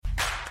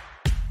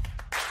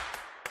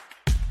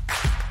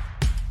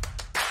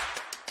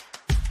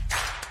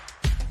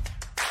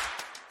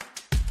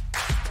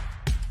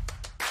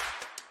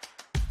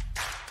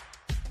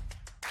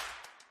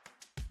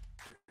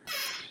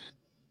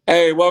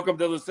Hey, welcome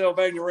to the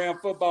Sylvania Ram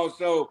Football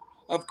Show,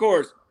 of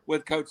course,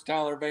 with Coach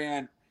Tyler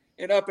Van.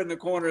 And up in the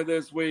corner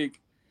this week,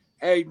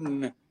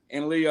 Aiden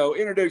and Leo.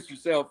 Introduce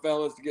yourself,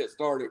 fellas, to get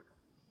started.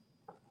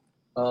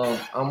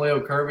 I'm Leo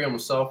Kirby. I'm a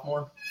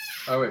sophomore.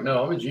 Oh wait,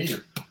 no, I'm a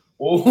junior.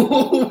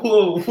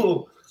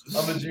 Whoa.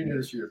 I'm a junior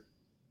this year.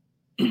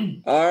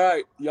 All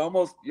right, you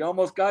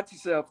almost got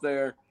yourself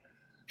there.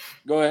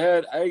 Go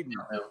ahead, Aiden.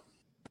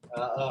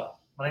 My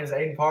name is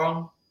Aiden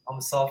Parham. I'm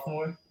a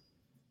sophomore.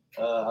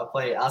 I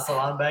play outside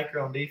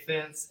linebacker on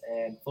defense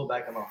and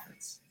fullback on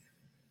offense.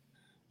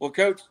 Well,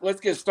 Coach,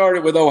 let's get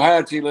started with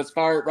Ohatchee. Let's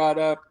fire it right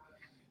up.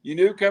 You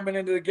knew coming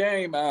into the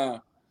game,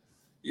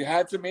 you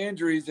had some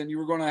injuries, and you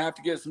were going to have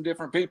to get some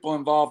different people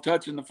involved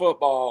touching the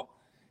football,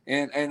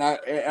 and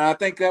I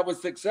think that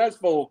was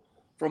successful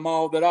from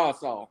all that I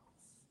saw.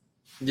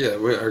 Yeah,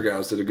 our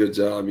guys did a good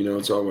job. You know,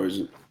 it's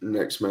always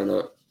next man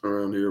up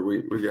around here.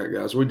 We got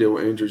guys. We deal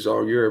with injuries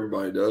all year.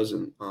 Everybody does,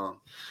 and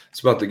it's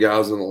about the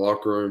guys in the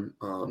locker room.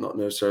 Not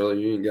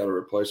necessarily you ain't got to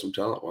replace them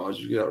talent wise.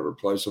 You got to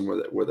replace them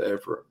with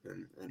effort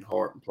and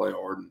heart and play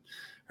hard. And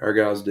our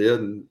guys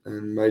did and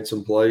made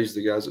some plays.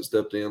 The guys that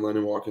stepped in,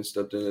 Lennon Watkins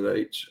stepped in at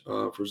H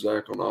for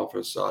Zach on the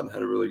offense side and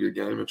had a really good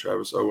game. And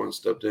Travis Owens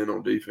stepped in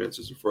on defense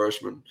as a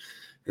freshman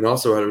and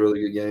also had a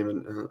really good game.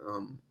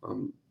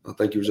 And I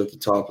think he was at the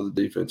top of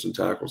the defense and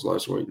tackles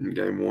last week in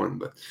game one.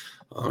 But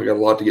we got a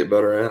lot to get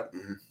better at,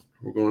 and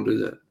we're going to do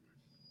that.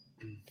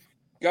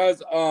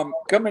 Guys,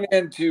 coming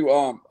into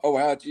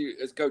Ohatchee,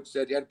 as Coach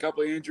said, you had a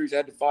couple of injuries,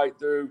 had to fight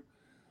through.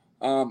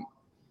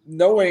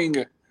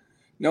 Knowing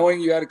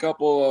you had a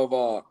couple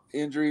of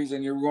injuries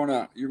and you're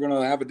gonna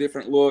have a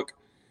different look,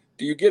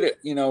 do you get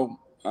it? Do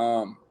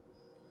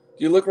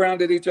you look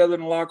around at each other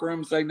in the locker room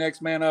and say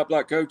next man up,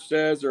 like Coach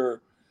says,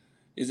 or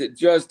is it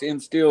just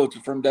instilled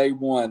from day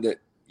one that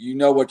you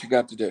know what you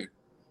got to do?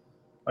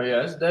 Oh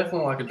yeah, it's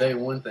definitely like a day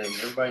one thing.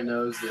 Everybody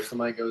knows that if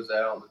somebody goes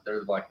out, that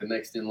they're like the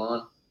next in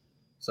line.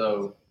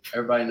 So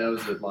everybody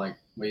knows that like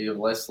we have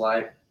less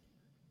slack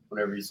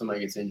whenever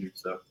somebody gets injured.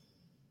 So.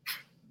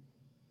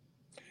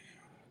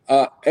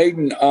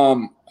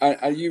 Aiden,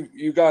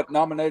 you got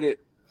nominated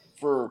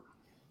for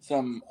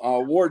some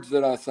awards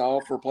that I saw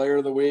for Player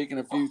of the Week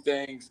and a few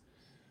things,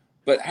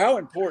 but how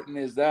important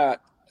is that?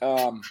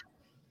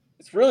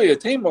 It's really a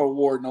team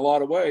award in a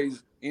lot of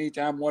ways.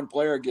 Anytime one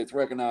player gets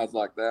recognized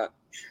like that.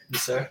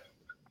 Yes, sir.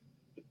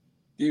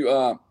 You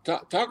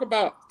talk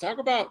about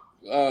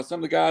some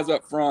of the guys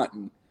up front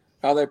and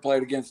how they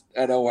played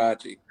at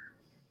Ohatchee.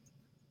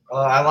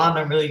 I lined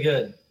them really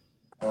good.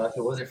 If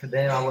it wasn't for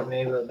them, I wouldn't be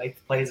able to make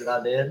the plays that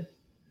I did.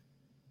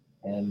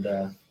 And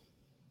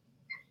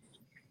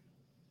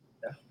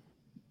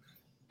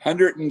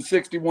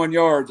 161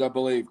 yards, I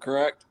believe,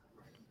 correct?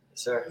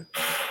 Yes, sir.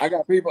 I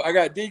got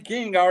D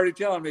King already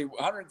telling me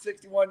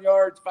 161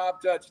 yards, 5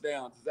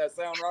 touchdowns. Does that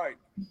sound right?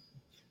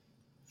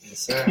 Yes,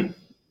 sir.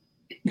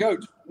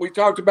 Coach, we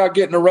talked about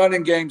getting a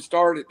running game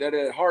started. That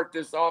at heart,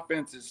 this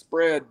offense is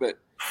spread, but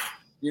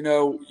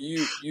you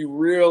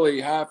really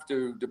have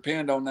to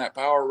depend on that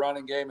power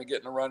running game and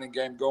getting the running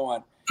game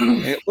going.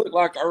 And it looked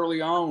like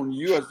early on,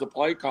 you as the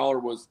play caller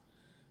was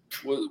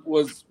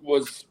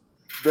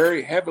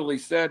very heavily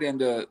set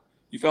into.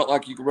 You felt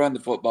like you could run the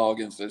football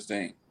against this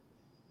team.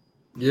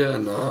 Yeah,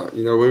 no,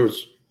 it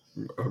was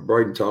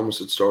Braden Thomas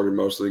had started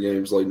most of the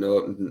games leading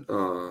up, and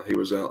he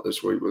was out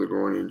this week with a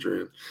groin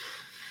injury. And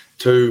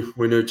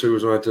we knew two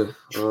was going to have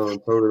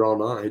to tote it all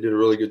night. He did a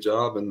really good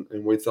job, and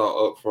we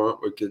thought up front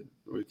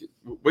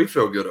we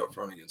felt good up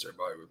front against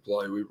everybody we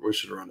play. We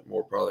should have run it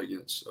more probably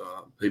against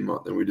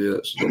Piedmont than we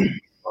did. So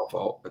my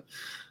fault. But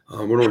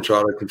we're going to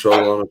try to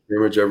control on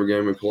scrimmage every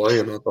game we play,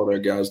 and I thought our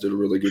guys did a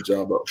really good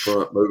job up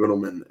front moving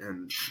them,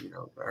 and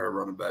our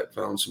running back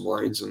found some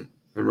lanes and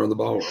run the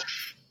ball well.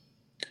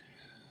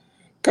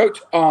 Coach,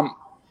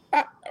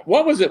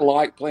 what was it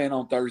like playing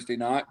on Thursday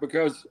night?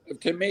 Because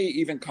to me,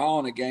 even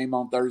calling a game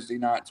on Thursday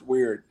night's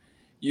weird.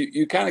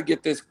 You kind of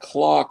get this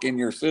clock in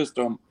your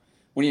system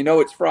when you know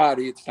it's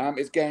Friday, it's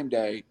game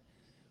day.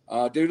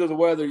 Due to the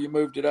weather, you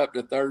moved it up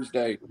to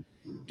Thursday.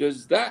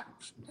 Does that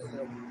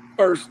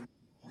first?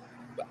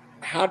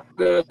 How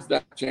does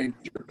that change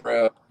your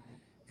prep?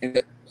 And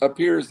it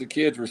appears the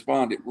kids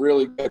responded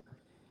really good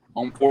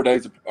on 4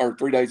 days or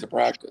 3 days of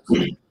practice.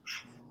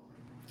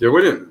 Yeah,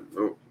 we didn't.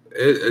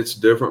 It's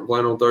different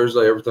playing on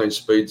Thursday. Everything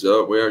speeds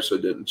up. We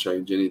actually didn't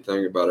change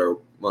anything about our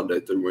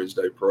Monday through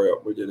Wednesday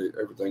prep. We did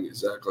everything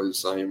exactly the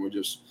same. We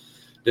just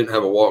didn't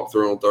have a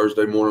walkthrough on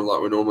Thursday morning like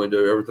we normally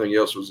do. Everything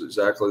else was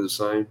exactly the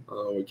same.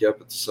 We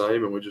kept it the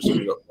same, and we just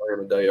ended up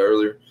playing a day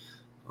earlier,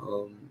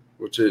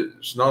 which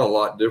is not a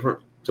lot different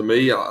to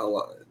me. I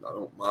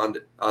don't mind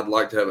it. I'd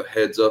like to have a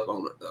heads up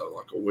on it though,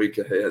 like a week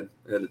ahead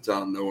of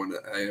time, knowing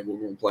that we're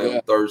going to play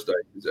on Thursday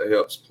because it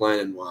helps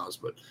planning wise.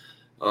 But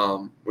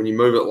when you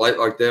move it late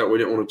like that, we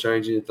didn't want to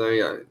change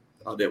anything. I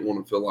didn't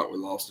want to feel like we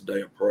lost a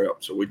day of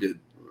prep, so we did.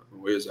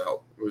 We was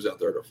out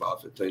there at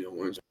 5:15 on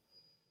Wednesday.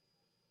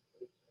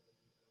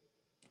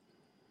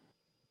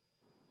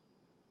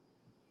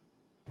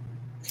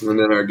 And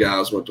then our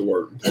guys went to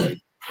work and played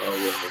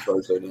on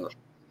Thursday night.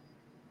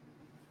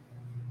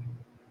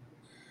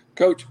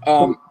 Coach,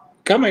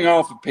 coming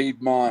off of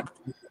Piedmont,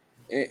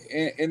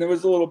 and there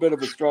was a little bit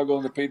of a struggle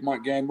in the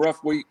Piedmont game,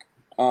 rough week.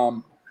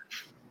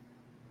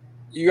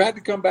 You had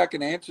to come back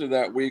and answer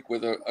that week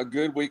with a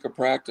good week of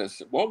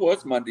practice. What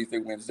was Monday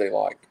through Wednesday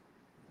like?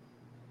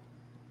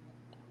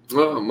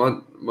 Well,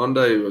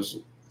 Monday was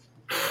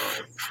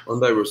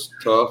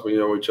tough. You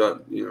know, we tried.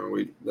 You know,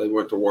 they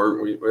went to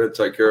work. We had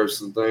to take care of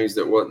some things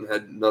that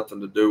had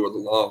nothing to do with the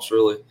loss,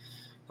 really.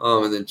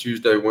 And then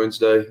Tuesday,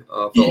 Wednesday,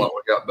 felt like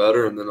we got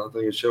better. And then I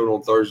think it showed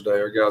on Thursday.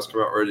 Our guys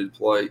come out ready to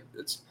play.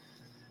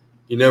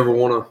 You never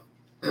want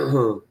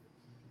to.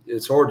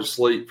 It's hard to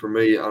sleep for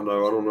me. I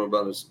know. I don't know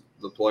about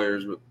the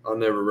players, but I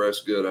never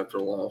rest good after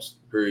a loss.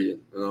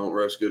 Period. And I don't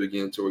rest good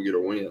again until we get a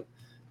win.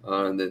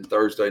 And then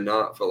Thursday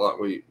night, felt like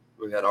we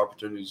had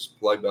opportunities to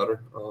play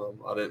better.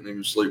 I didn't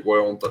even sleep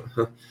well on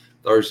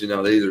Thursday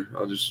night either.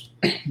 I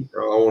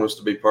want us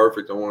to be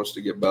perfect. I want us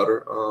to get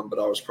better. But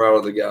I was proud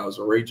of the guys.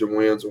 A region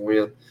win's a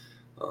win.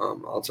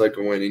 I'll take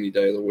a win any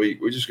day of the week.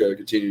 We just got to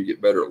continue to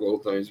get better at little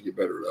things and get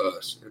better at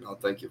us. And I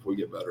think if we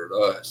get better at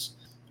us,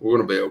 we're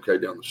going to be okay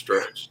down the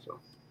stretch. So.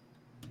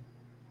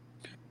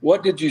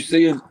 What did you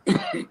see in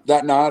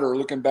that night, or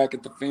looking back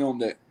at the film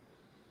that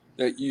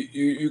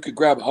you could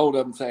grab a hold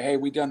of and say, hey,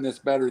 we done this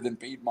better than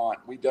Piedmont.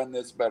 We done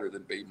this better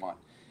than Piedmont.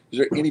 Is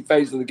there any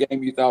phase of the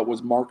game you thought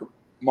was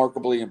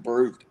markedly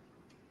improved?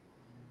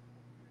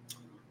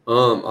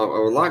 I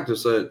would like to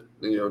say,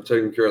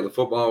 taking care of the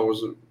football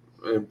was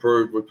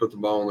improved. We put the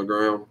ball on the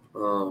ground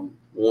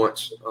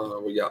once.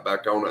 We got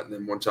back on it, and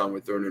then one time we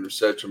threw an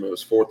interception. It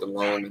was 4th and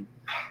long,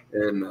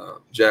 and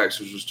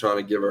Jackson was just trying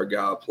to give our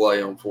guy a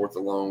play on 4th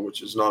and long,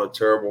 which is not a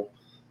terrible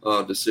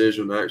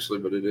decision actually,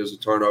 but it is a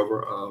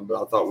turnover.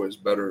 But I thought we was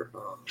better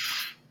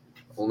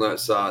on that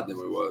side than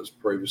we was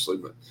previously.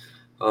 But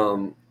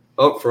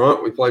up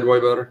front, we played way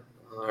better.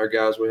 Our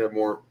guys, we had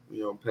more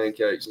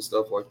pancakes and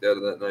stuff like that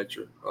of that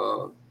nature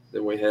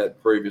than we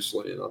had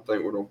previously, and I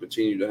think we're going to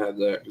continue to have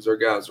that because our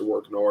guys are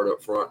working hard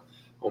up front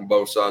on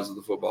both sides of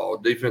the football.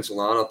 Defensive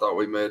line, I thought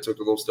we may have took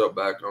a little step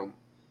back on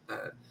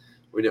that.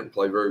 We didn't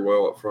play very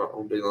well up front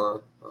on D-line,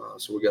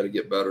 so we got to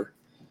get better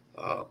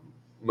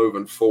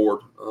moving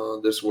forward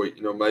this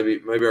week.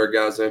 Maybe our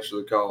guys answer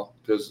the call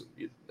because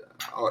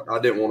I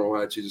didn't want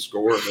Ohatchee to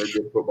score. They're a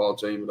good football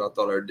team, but I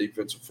thought our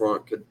defensive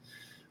front could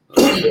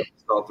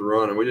stop the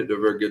run, and we didn't do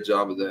a very good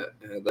job of that.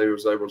 They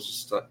was able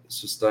to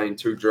sustain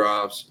 2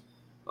 drives,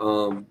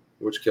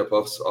 which kept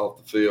us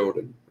off the field,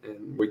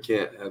 and we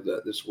can't have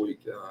that this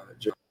week.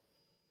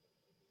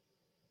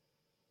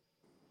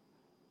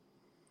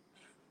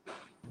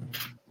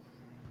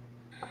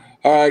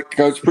 All right,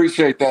 Coach,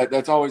 appreciate that.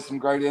 That's always some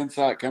great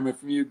insight coming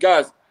from you.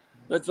 Guys,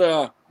 let's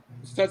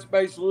touch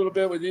base a little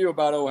bit with you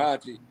about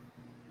Ohatchee.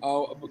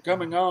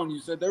 Coming on, you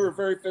said they were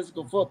very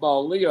physical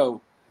football.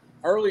 Leo,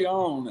 early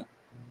on,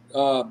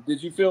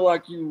 did you feel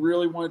like you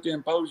really wanted to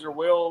impose your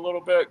will a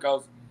little bit?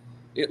 Because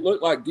it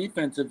looked like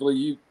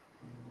defensively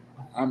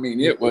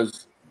it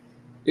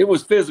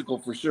was physical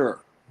for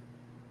sure.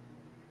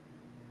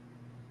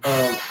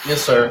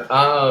 Yes, sir.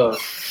 I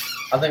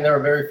think they're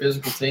a very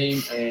physical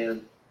team,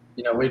 and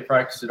we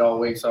practiced it all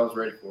week, so I was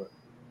ready for it.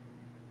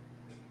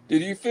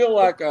 Did you feel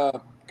like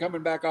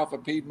coming back off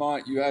of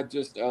Piedmont, you had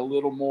just a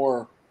little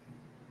more,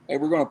 hey,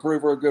 we're going to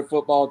prove we're a good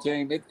football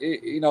team?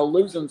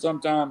 Losing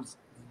sometimes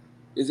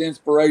is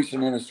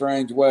inspiration in a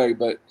strange way,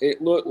 but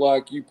it looked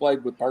like you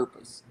played with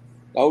purpose.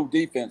 The whole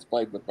defense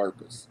played with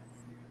purpose.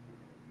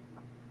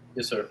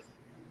 Yes, sir.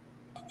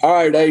 All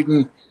right,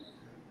 Aiden.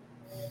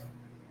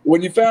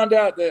 When you found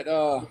out that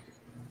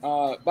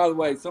by the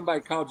way, somebody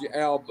called you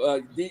Al.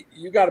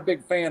 You got a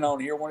big fan on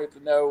here. Wanted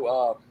to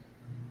know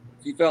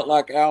if you felt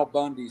like Al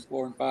Bundy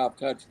scoring 5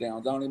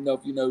 touchdowns. I don't even know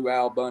if you know who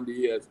Al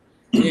Bundy is.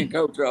 Me and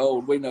Coach are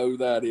old. We know who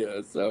that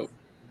is. So,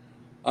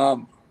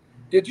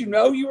 did you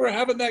know you were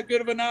having that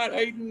good of a night,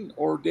 Aiden?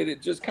 Or did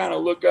it just kind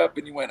of look up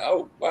and you went,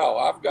 oh, wow,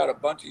 I've got a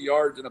bunch of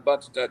yards and a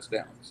bunch of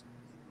touchdowns?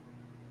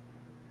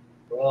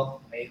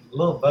 Well, a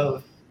little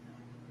both.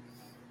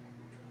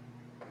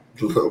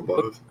 A little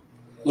both.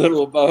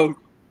 Little of both.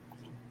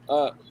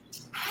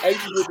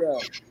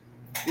 Aiden,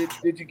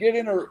 did you get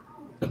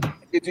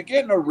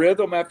in a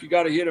rhythm after you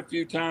got hit a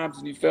few times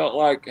and you felt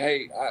like,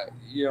 hey,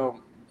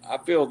 I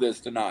feel this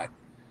tonight?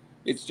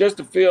 It's just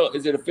a feel.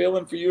 Is it a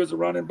feeling for you as a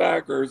running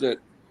back, or is it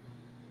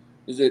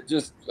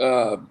just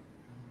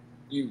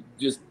you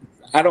just?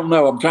 I don't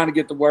know. I'm trying to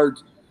get the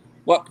words.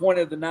 What point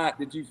of the night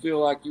did you feel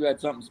like you had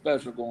something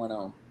special going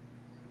on?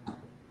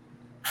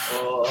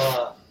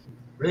 Well,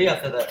 really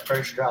after that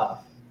first drive.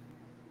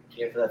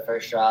 For that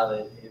first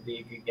drive, it'd be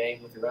a good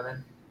game with the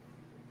running.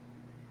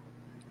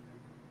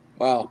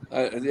 Wow,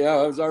 it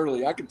was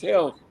early. I could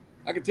tell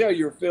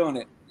you were feeling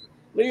it.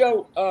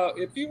 Leo,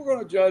 if you were going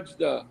to judge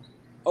the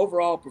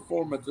overall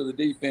performance of the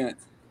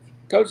defense,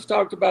 Coach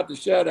talked about the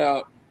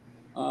shutout.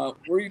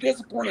 Were you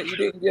disappointed you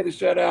didn't get a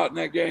shutout in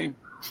that game?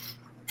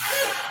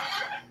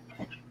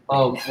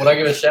 Would I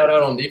give a shout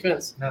out on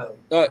defense? No.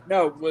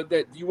 No,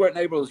 that you weren't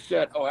able to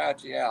shut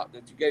Ohatchee out.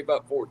 That you gave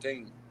up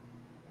 14.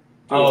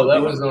 Oh, that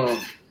was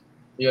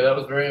that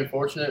was very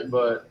unfortunate,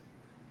 but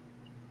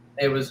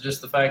It was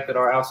just the fact that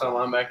our outside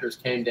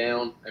linebackers came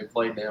down and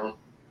played down,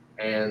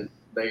 and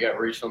they got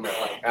reached on that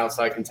like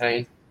outside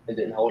contain and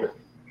didn't hold it.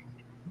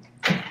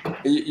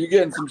 You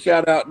getting some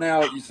shout out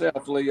now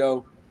yourself,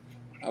 Leo.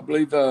 I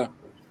believe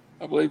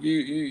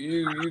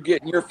you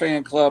getting your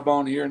fan club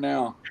on here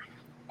now.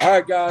 All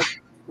right, guys.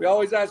 We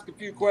always ask a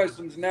few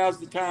questions. Now's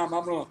the time.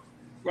 I'm gonna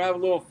have a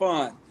little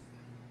fun.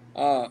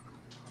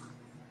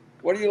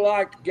 What do you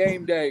like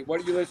game day?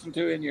 What do you listen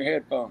to in your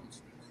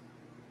headphones?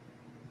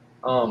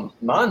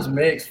 Mine's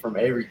mixed from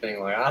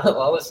everything. Like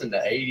I listen to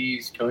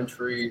 80s,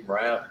 country,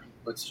 rap.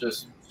 It's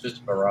just a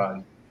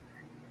variety.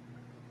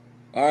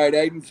 All right,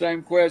 Aiden,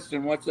 same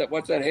question. What's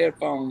that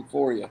headphone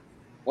for you?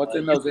 What's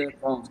in those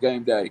headphones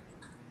game day?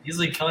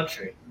 Usually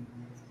country.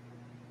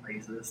 I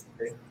usually listen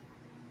to.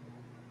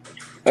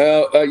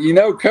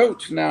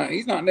 Coach, now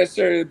he's not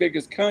necessarily the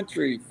biggest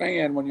country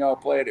fan when y'all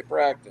play it at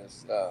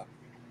practice.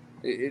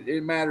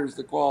 It matters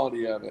the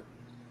quality of it.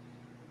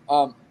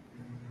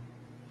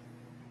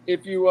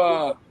 If you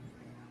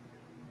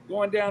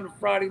going down to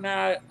Friday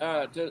night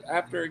to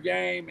after a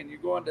game and you're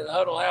going to the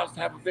Huddle House to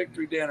have a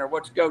victory dinner,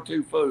 what's your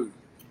go-to food?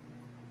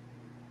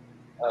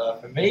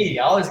 For me,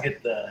 I always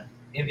get the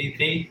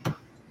MVP.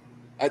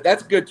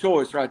 That's a good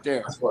choice right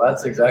there.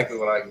 That's exactly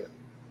what I get.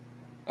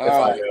 All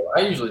right.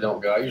 I usually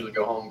don't go. I usually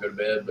go home and go to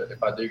bed. But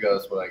if I do go,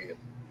 that's what I get.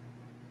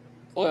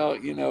 Well,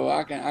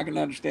 I can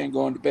understand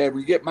going to bed.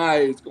 When you get my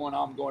age, going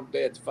home, going to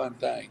bed's a fun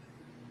thing.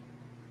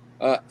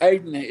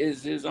 Aiden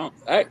is his own.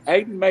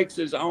 Aiden makes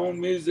his own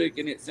music,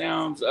 and it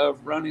sounds of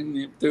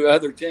running through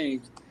other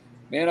teams.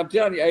 Man, I'm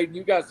telling you, Aiden,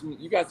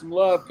 you got some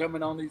love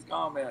coming on these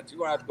comments. You're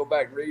gonna have to go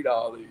back and read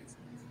all these.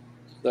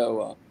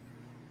 So,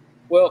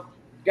 well,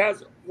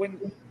 guys,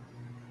 when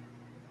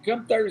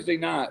come Thursday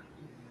night,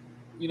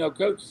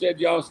 Coach said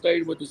y'all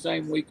stayed with the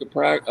same week of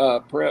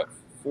prep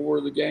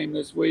for the game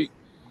this week.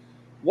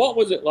 What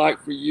was it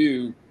like for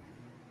you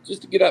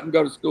just to get up and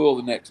go to school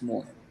the next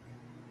morning?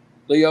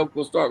 Leo,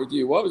 we'll start with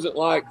you. What was it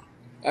like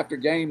after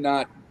game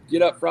night,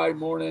 get up Friday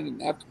morning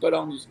and have to put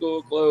on your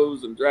school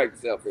clothes and drag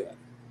yourself in?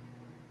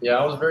 Yeah,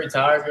 I was very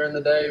tired during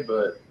the day,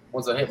 but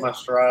once I hit my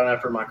stride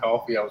after my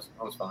coffee, I was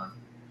fine.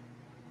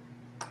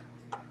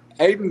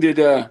 Aiden,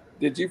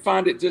 did you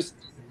find it just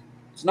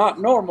it's not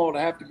normal to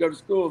have to go to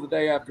school the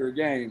day after a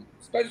game,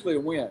 especially a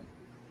win?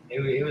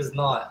 It was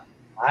not.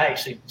 I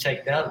actually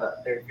checked out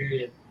about third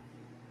period.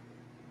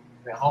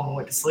 Went home and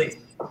went to sleep.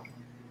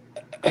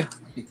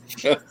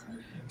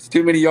 It's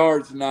too many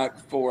yards the night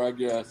before, I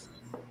guess.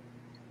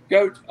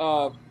 Coach,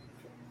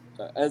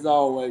 as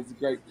always, a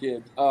great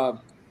kid.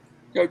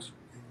 Coach,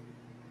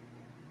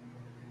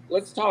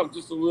 let's talk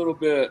just a little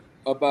bit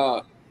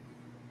about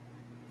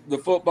the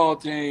football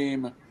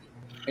team.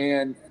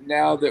 And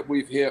now that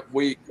we've hit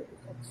week,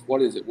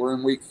 what is it? We're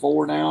in week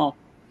 4 now.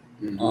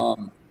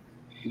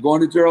 Mm-hmm.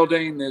 Going to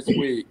Geraldine this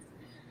week.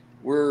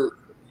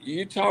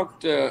 You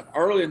talked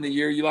early in the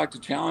year. You like to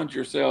challenge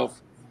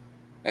yourself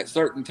at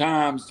certain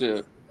times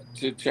to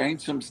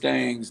change some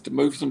things, to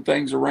move some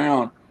things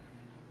around.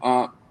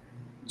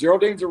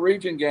 Geraldine's a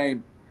region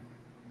game.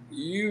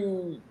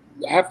 You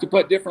have to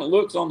put different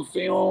looks on the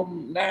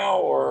film now,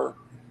 or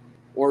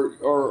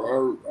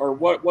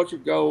what's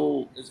your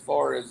goal as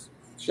far as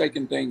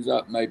shaking things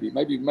up? Maybe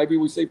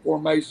we see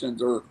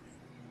formations, or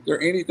is there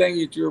anything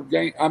that you're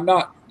I'm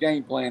not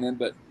game planning,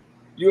 but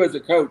you as a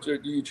coach, do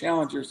you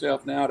challenge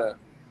yourself now to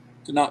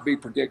not be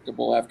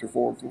predictable after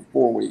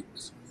four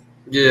weeks?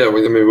 Yeah,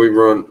 we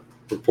run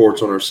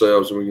reports on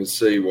ourselves, and we can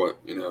see what,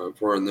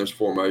 if we're in this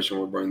formation,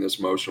 we're bringing this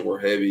motion, we're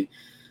heavy,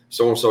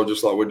 so and so,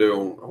 just like we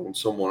do on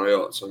someone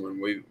else. I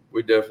mean,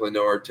 we definitely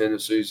know our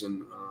tendencies,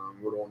 and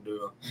we're going to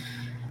do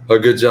a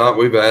good job.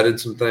 We've added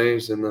some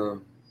things, and we're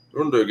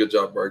going to do a good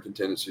job breaking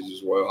tendencies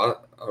as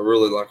well. I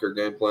really like our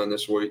game plan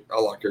this week. I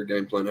like our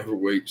game plan every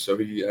week. So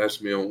if you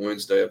ask me on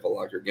Wednesday if I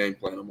like our game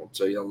plan, I'm going to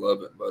tell you I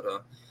love it. But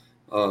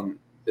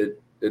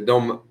it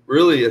don't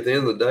really, at the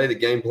end of the day, the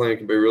game plan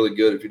can be really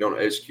good. If you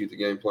don't execute the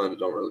game plan, it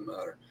don't really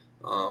matter.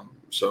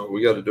 So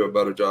we got to do a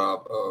better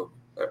job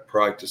at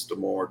practice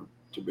tomorrow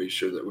to be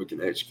sure that we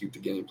can execute the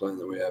game plan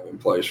that we have in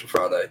place for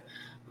Friday.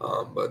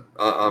 But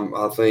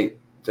I think,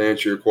 to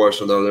answer your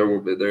question, though,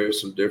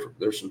 there's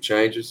some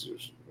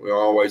changes. We're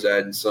always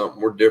adding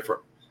something. We're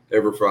different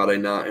every Friday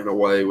night in a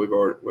way. We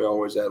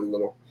always add a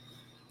little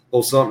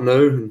something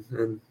new,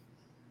 and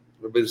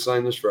it'll be the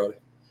same this Friday.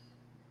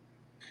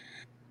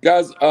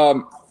 Guys,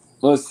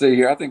 let's see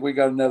here. I think we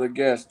got another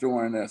guest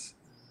joining us.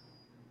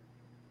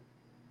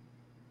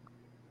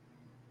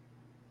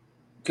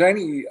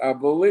 Janie, I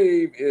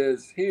believe,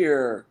 is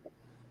here.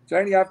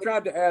 Janie, I've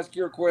tried to ask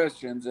your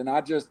questions, and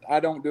I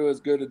don't do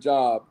as good a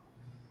job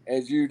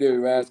as you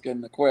do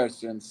asking the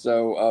questions.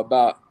 So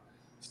about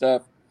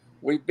stuff.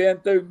 We've been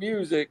through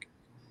music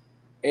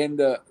in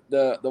the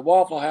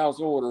Waffle House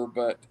order,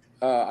 but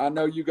I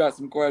know you got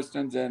some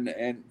questions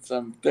and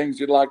some things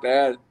you'd like to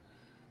add,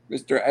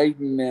 Mr.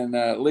 Aiden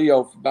and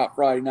Leo, about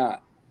Friday night.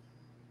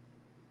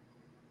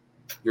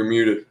 You're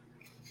muted.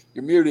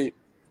 You're muted.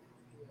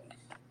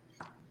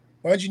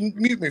 Why'd you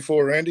mute me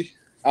for, Randy?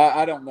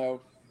 I don't know.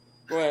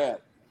 Go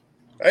ahead.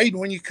 Aiden,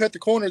 when you cut the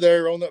corner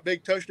there on that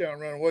big touchdown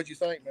run, what'd you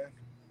think, man?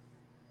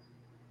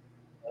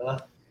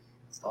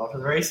 It's off to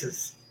the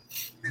races.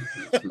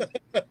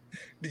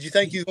 Did you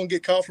think he was going to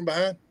get caught from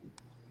behind?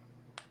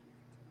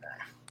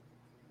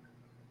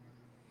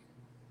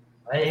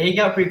 He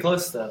got pretty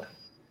close, though.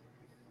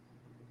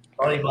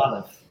 Probably might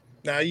have.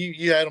 Nah,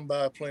 you had him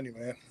by plenty,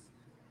 man.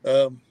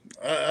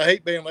 I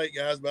hate being late,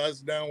 guys, but I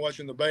was down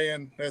watching the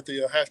band at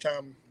the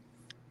halftime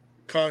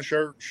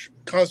concert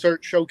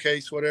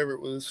showcase, whatever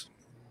it was,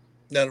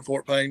 down at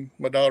Fort Payne.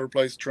 My daughter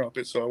plays the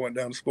trumpet, so I went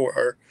down to support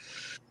her.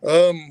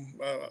 I'm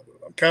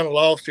kind of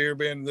lost here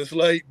being this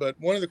late, but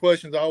one of the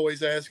questions I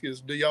always ask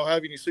is, do y'all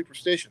have any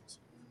superstitions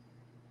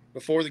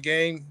before the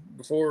game,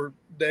 before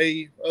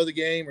day of the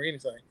game, or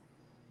anything?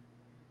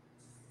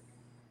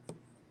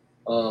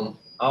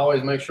 I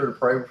always make sure to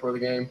pray before the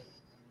game.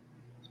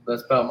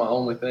 That's about my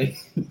only thing.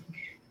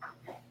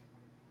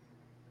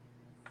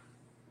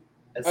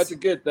 That's a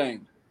good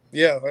thing.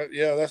 Yeah,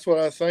 that's what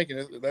I was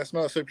thinking. That's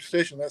not a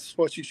superstition. That's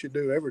what you should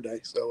do every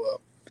day.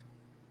 So,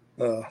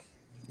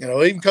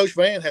 even Coach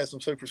Van has some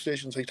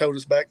superstitions. He told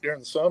us back during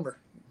the summer.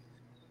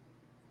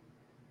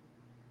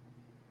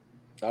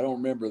 I don't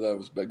remember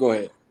those, but go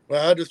ahead.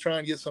 Well, I'll just try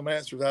and get some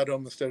answers out of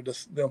them instead of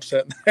just them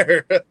sitting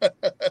there.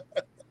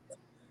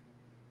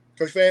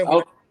 Coach Van,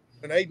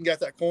 when Aiden got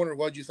that corner,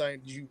 what did you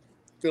think? Did you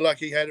feel like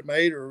he had it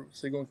made, or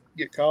is he going to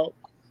get caught?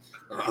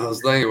 I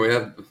was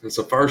thinking it's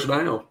a first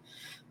down.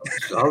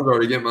 I was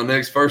already getting my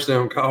next first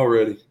down call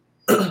ready.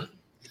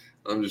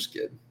 I'm just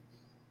kidding.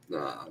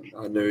 Nah,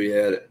 I knew he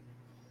had it.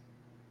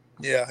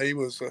 Yeah, he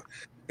was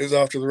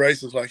off to the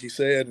races, like he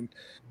said. And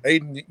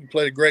Aiden, you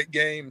played a great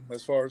game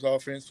as far as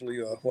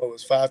offensively.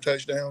 5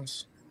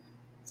 touchdowns?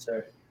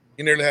 Sir.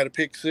 You nearly had a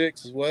pick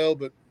 6 as well,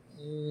 but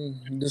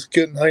just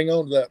couldn't hang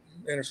on to that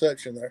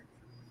interception there.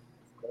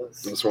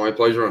 That's why he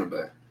plays running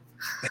back.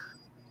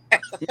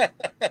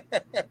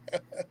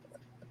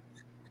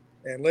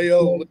 And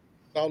Leo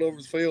all over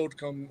the field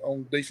come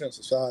on the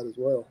defensive side as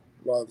well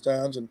a lot of the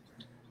times. And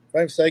if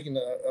I'm mistaken,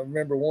 I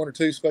remember 1 or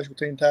 2 special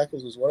team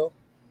tackles as well.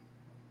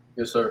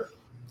 Yes, sir.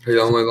 He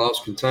only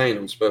lost contain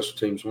on special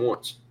teams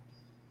once.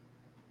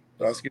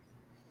 That's good.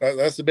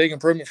 That's the big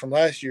improvement from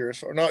last year.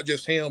 Or not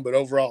just him, but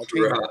overall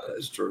team. Right,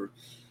 that's true.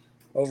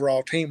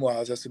 Overall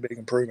team-wise, that's a big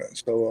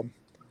improvement.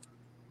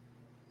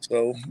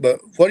 But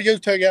what do you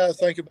two guys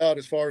think about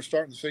as far as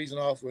starting the season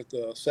off with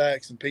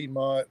Sachs and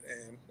Piedmont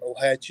and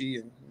Ohatchee,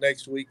 and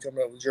next week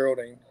coming up with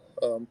Geraldine,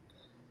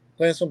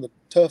 playing some of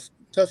the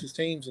toughest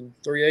teams in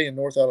 3A in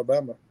North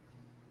Alabama?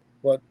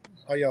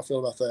 How y'all feel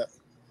about that?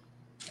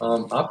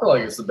 I feel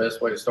like it's the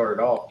best way to start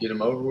it off. Get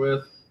them over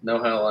with.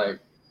 Know how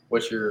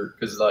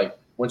because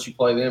once you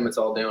play them, it's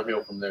all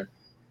downhill from there.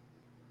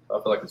 I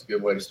feel like it's a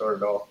good way to start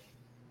it off.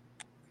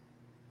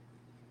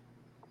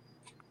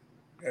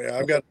 Yeah,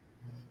 I've got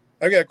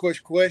a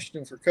quick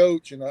question for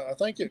Coach, and I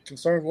think it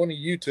concerns one of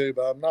you two,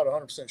 but I'm not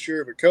 100%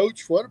 sure. But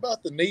Coach, what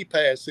about the knee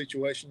pad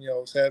situation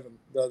y'all was having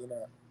the other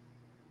night?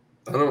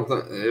 I don't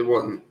think it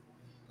wasn't.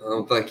 I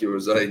don't think it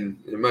was Aiden.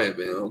 It may have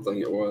been. I don't think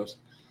it was.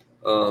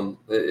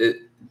 They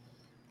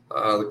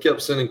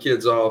kept sending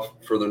kids off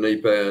for their knee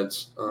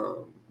pads,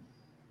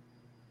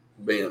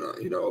 being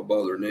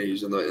above their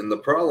knees, and the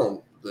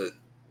problem that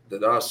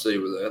I see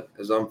with that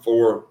is I'm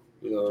for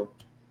we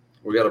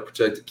got to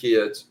protect the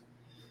kids,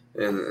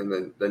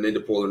 and they need to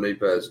pull their knee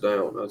pads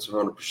down. That's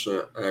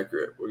 100%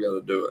 accurate. We got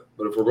to do it.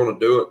 But if we're going to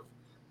do it,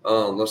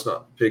 let's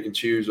not pick and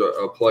choose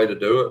a play to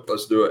do it.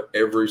 Let's do it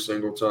every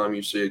single time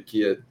you see a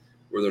kid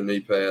with their knee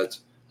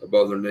pads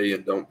above their knee,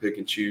 and don't pick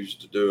and choose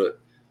to do it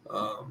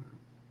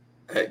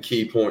at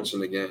key points in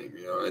the game.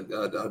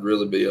 I'd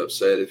really be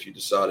upset if you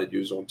decided you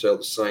was going to tell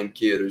the same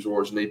kid who's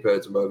wore his knee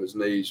pads above his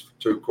knees for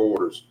 2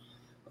 quarters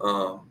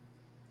when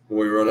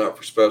we run out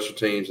for special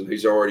teams, and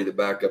he's already the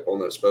backup on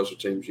that special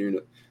teams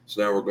unit.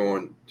 So now we're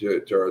going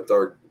to our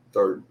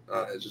third.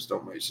 It just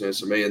don't make sense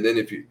to me. And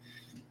then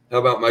how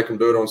about make them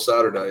do it on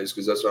Saturdays?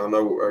 Because that's what I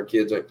know our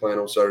kids ain't playing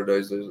on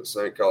Saturdays. They isn't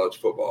saying college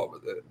football,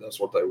 but that's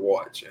what they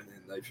watch, and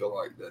then they feel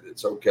like that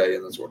it's okay,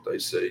 and that's what they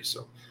see.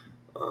 So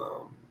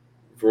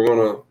if we're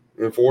going to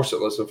enforce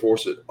it, let's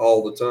enforce it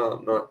all the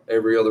time, not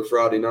every other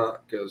Friday night,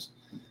 because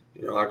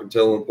I can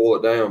tell them to pull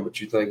it down,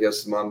 but you think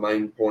that's my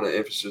main point of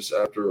emphasis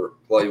after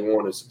play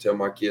 1 is to tell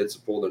my kids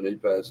to pull their knee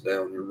pads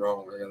down. You're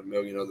wrong. I got a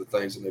million other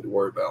things I need to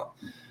worry about.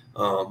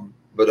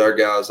 But our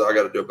guys, I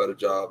got to do a better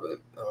job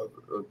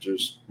of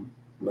just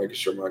making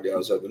sure my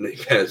guys have their knee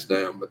pads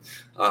down. But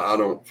I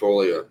don't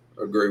fully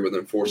agree with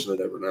enforcing it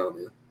every now and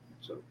then.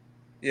 So.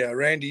 Yeah,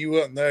 Randy, you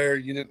wasn't there.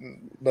 You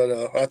didn't,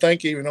 but I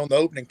think even on the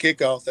opening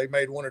kickoff, they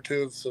made 1 or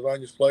 2 of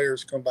Sylvania's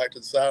players come back to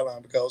the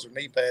sideline because their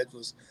knee pads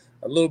was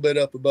a little bit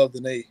up above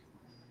the knee.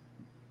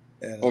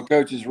 And, well,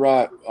 Coach is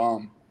right.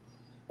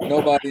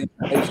 Nobody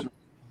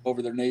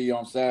over their knee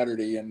on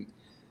Saturday, and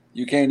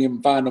you can't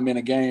even find them in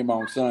a game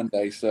on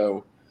Sunday.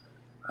 So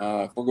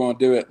if we're going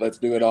to do it, let's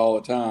do it all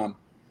the time.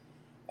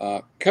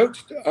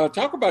 Coach,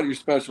 talk about your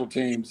special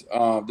teams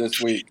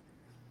this week.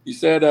 You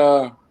said,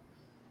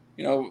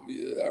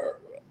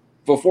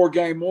 before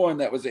game 1,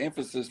 that was the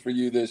emphasis for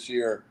you this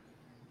year.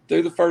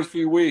 through the first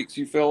few weeks,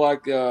 you feel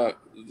like the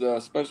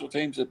special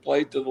teams have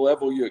played to the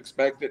level you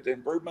expected, the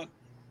improvement?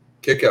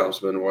 Kickoff's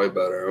been way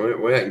better.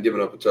 We hadn't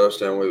given up a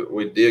touchdown.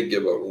 We did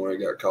give up when we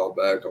got called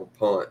back on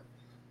punt.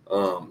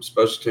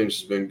 Special teams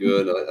has been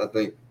good. I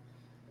think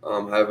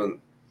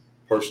having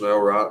personnel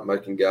right,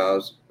 making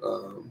guys,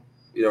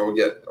 we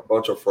get a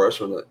bunch of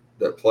freshmen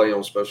that play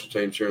on special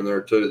teams here and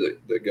there too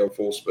that go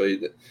full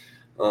speed.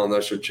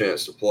 That's your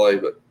chance to play.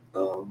 But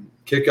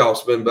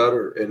kickoff's been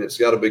better, and it's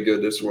got to be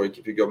good this week.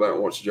 If you go back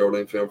and watch the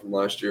Jordan film from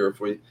last year, if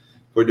we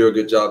do a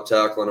good job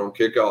tackling on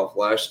kickoff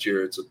last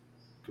year, it's a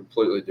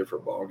completely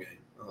different ball game.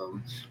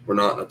 We're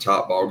not in a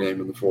top ball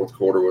game in the fourth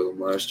quarter with them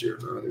last year.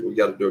 We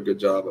got to do a good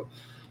job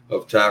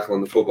of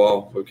tackling the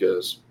football,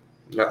 because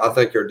I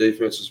think our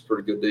defense is a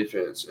pretty good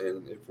defense,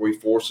 and if we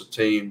force a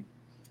team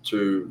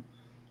to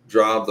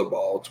drive the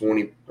ball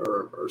 20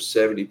 or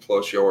 70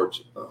 plus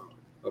yards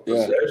a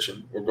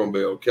possession, we're going to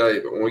be okay.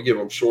 But when we give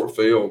them short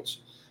fields,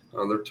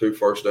 they're 2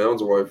 first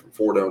downs away from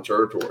 4-down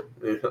territory,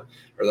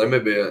 or they may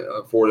be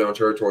a 4-down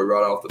territory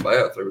right off the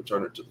bat if they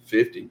return it to the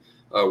 50.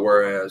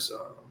 Whereas,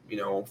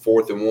 on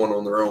 4th and 1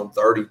 on their own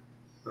 30,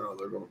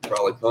 they're going to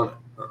probably punt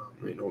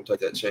it. Don't take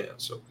that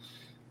chance. So,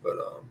 but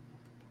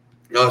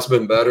no, it's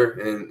been better,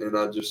 and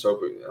I just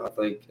hope I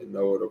think and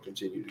know it'll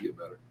continue to get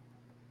better.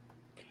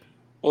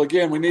 Well,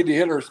 again, we need to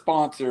hit our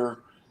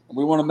sponsor.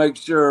 We want to make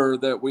sure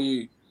that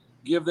we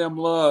give them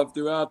love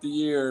throughout the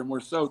year, and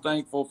we're so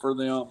thankful for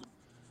them.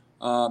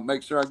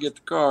 Make sure I get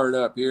the card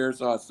up here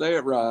so I say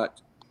it right.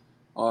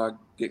 Oh, I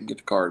didn't get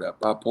the card up.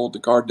 I pulled the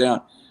card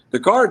down. The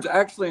card's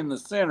actually in the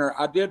center.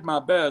 I did my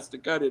best to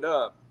cut it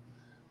up,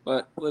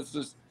 but let's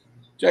just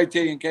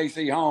JT and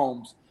KC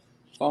Holmes.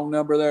 Phone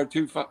number there,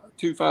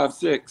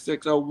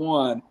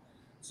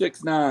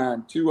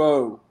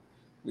 256-601-6920.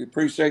 We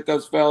appreciate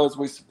those fellas.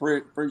 We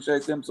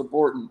appreciate them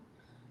supporting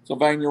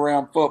Sylvania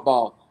Round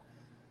football.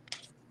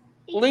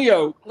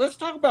 Leo, let's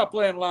talk about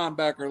playing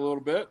linebacker a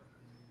little bit.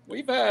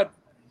 We've had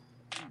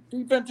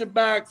defensive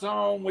backs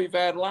on. We've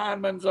had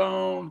linemen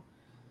on.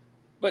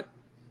 But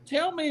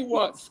tell me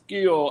what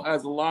skill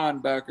as a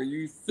linebacker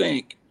you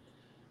think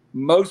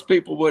most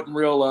people wouldn't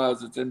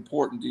realize it's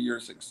important to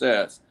your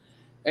success.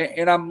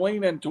 And I'm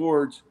leaning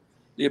towards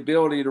the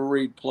ability to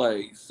read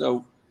plays.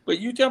 So, but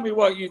you tell me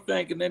what you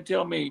think, and then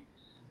tell me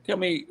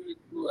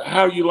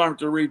how you learned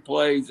to read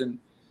plays, and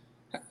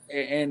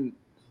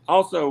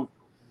also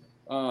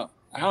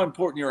how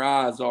important your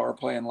eyes are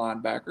playing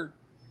linebacker.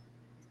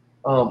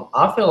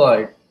 I feel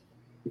like,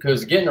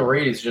 because getting a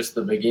read is just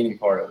the beginning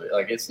part of it.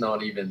 Like, it's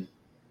not even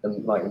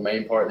the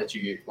main part that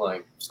you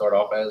start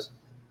off as.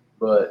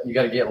 But you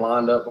got to get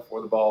lined up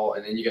before the ball,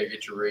 and then you got to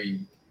get your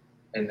read,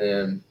 and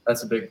then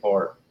that's a big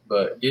part.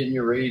 But getting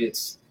your read,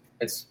 it's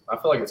I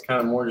feel like it's kind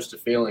of more just a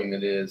feeling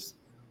than it is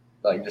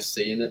like just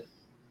seeing it.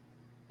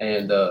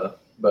 And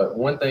but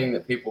one thing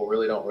that people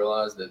really don't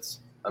realize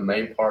that's a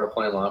main part of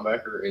playing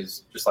linebacker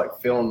is just like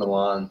feeling the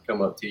line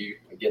come up to you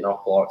and getting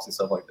off blocks and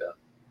stuff like that.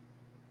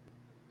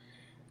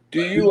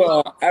 Do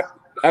you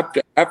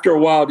after a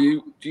while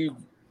do you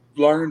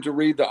learn to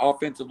read the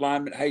offensive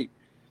lineman? Hey,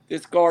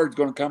 this guard's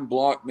going to come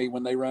block me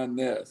when they run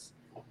this.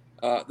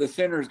 The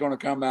center is going to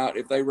come out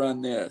if they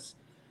run this.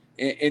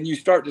 And you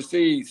start to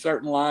see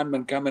certain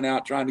linemen coming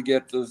out trying to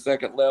get to the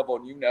second level,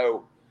 and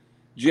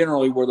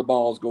generally where the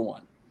ball is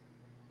going.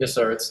 Yes,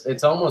 sir.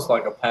 It's almost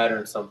like a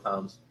pattern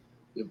sometimes.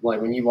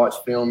 Like when you watch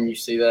film, you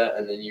see that,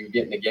 and then you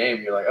get in the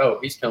game, you're like, oh,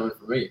 he's coming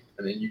for me.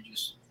 And then you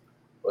just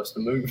bust a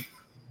move.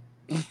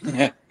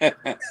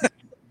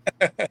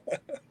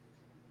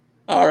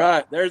 All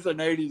right, there's an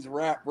 80s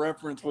rap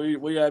reference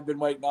we had been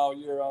waiting all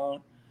year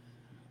on.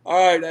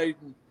 All right,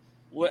 Aiden,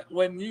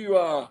 when you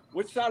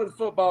which side of the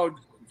football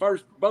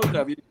first, both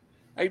of you,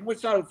 Aiden, which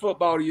side of the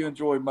football do you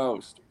enjoy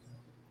most?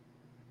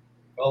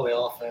 Probably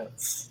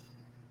offense.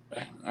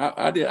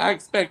 I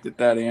expected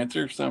that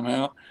answer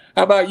somehow.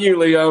 How about you,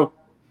 Leo?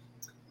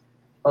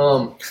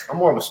 I'm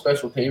more of a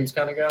special teams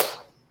kind of guy.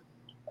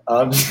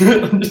 I'm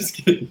just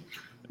kidding.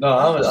 No,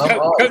 I'm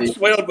Coach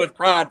swelled with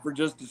pride for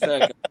just a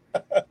second.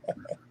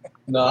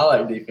 No, I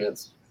like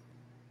defense.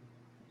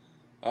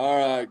 All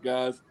right,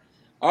 guys.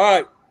 All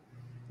right.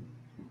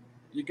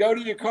 You go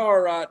to your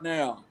car right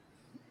now.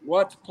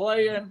 What's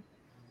playing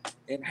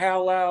and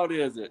how loud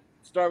is it?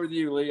 Start with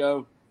you,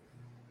 Leo.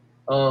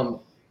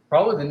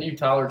 Probably the new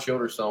Tyler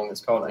Childers song.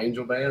 It's called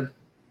Angel Band.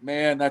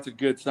 Man, that's a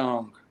good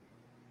song.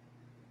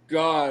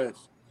 Guys.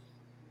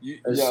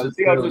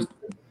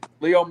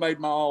 Leo made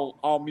my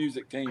all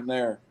music team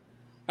there.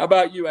 How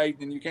about you,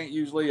 Aiden? You can't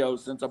use Leo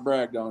since I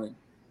bragged on him.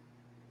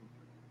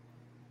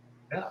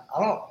 Yeah, I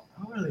don't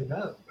really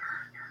know.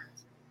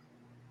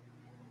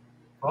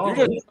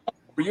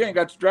 You ain't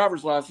got your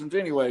driver's license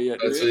anyway yet.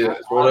 That's it.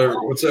 It's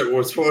whatever.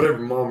 What's whatever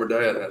mom or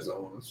dad has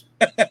on us.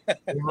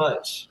 Pretty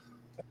much.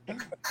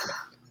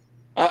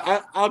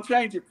 I'll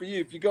change it for you.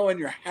 If you go in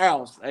your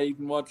house,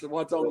 Aiden, what's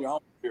on your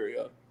home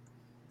stereo?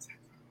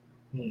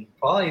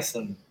 Probably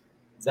some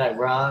Zach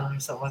Bryan or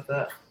something like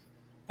that.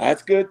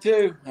 That's good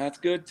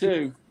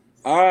too.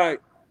 All right.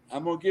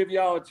 I'm going to give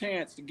y'all a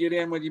chance to get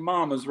in with your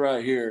mamas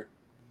right here.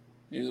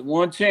 There's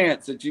one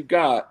chance that you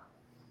got.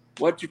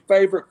 What's your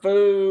favorite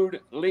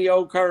food,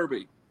 Leo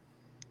Kirby?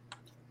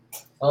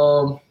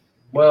 Well,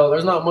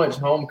 there's not much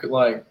home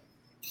like.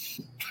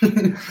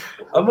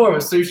 I'm more of a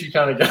sushi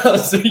kind of guy,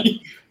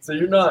 so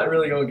you're not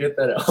really gonna get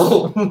that at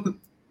home.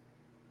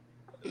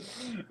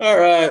 All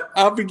right,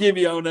 I'll forgive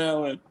you on that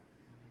one.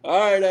 All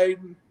right,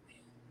 Aiden.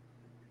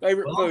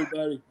 Favorite food,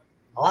 buddy?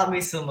 I like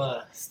me some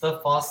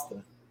stuffed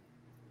pasta.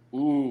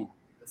 Ooh.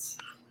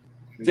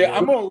 Yeah,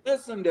 I'm gonna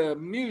listen to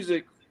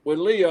music with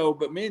Leo,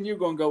 but me and you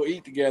gonna go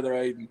eat together,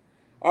 Aiden.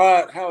 All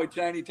right, Howie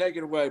Chaney, take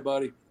it away,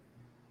 buddy.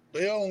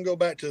 Leo, I'm going to go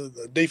back to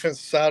the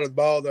defensive side of the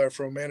ball there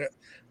for a minute.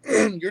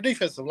 Your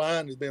defensive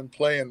line has been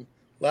playing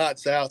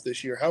lights out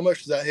this year. How much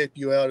does that help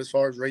you out as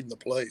far as reading the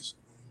plays?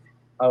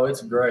 Oh,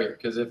 it's great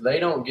because if they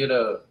don't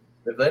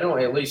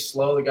at least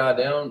slow the guy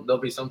down,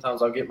 there'll be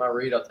sometimes I'll get my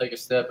read, I'll take a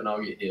step, and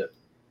I'll get hit.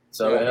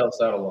 So it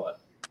helps out a lot.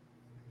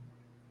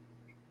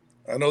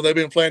 I know they've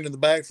been playing in the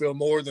backfield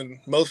more than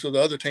most of the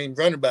other teams'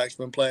 running backs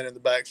been playing in the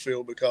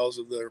backfield because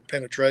of their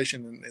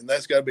penetration, and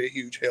that's got to be a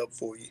huge help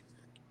for you.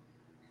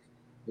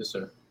 Yes,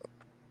 sir.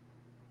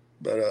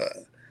 But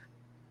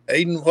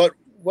Aiden,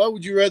 what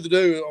would you rather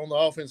do on the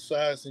offense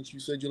side since you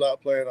said you like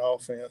playing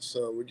offense?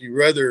 Would you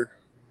rather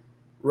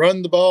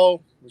run the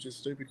ball, which is a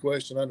stupid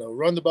question, I know,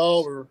 run the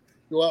ball or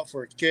go out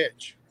for a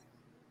catch?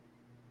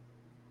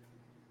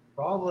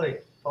 Probably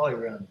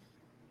run.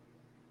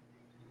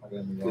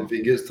 If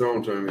he gets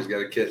thrown to him, he's got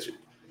to catch it.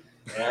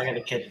 Yeah, I got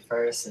to catch it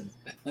first. And,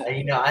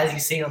 as you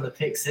seen on the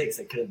pick six,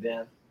 it could have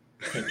been.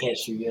 Can't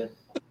catch you good.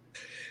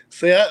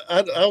 See,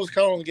 I was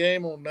calling the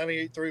game on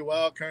 98.3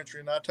 Wild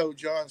Country, and I told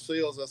John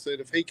Seals, I said,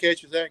 if he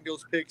catches that and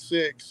goes pick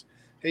six,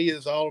 he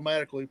is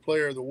automatically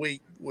player of the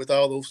week with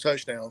all those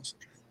touchdowns.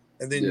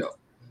 And then,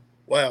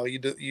 wow, you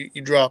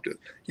dropped it.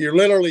 You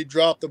literally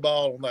dropped the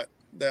ball on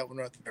that one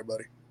right there,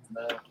 buddy.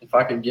 No, if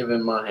I could give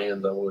him my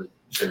hands, I would.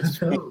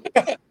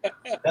 That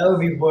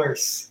would be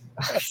worse.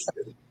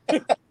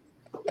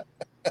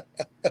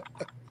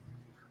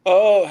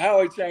 Oh,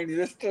 Howie Chaney,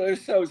 this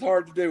show's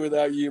hard to do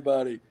without you,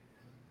 buddy.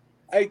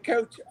 Hey,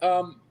 Coach,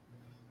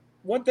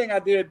 one thing I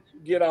did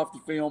get off the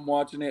film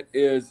watching it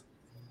is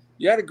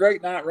you had a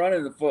great night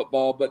running the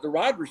football, but the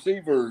wide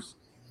receivers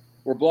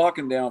were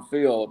blocking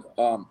downfield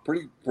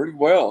pretty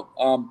well.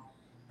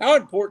 How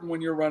important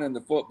when you're running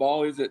the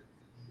football is it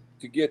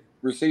to get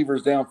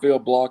receivers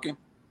downfield blocking?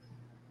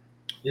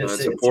 Yes,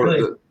 it's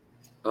important.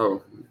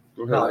 Really,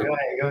 go ahead.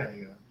 Go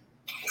ahead.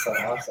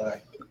 I'm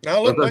sorry.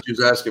 Now, I thought you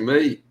was asking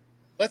me.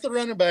 Let the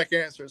running back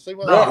answer. See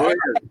what Coach.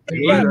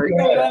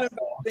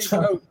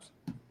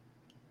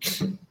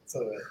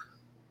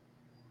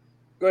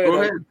 Go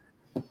ahead.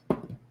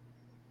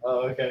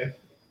 Oh, okay.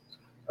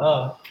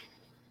 Well,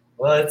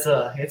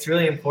 it's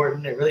really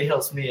important. It really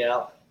helps me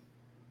out.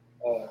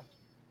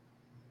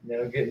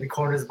 Getting the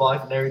corners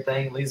blocked and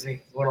everything leaves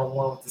me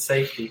one-on-one with the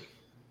safety.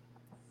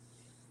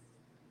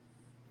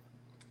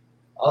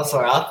 Oh,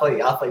 sorry. I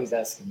thought he was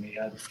asking me.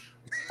 I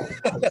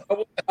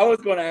was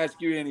going to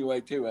ask you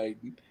anyway, too,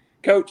 Aiden.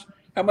 Coach,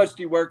 how much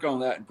do you work on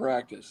that in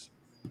practice?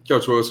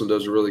 Coach Wilson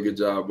does a really good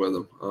job with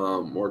them,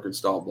 working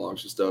stall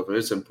blocks and stuff. And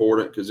it's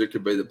important because it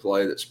could be the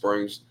play that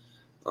springs,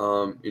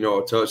 a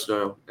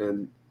touchdown.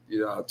 And,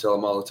 I tell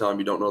them all the time,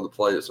 you don't know the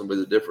play that's going to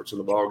be the difference in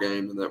the ball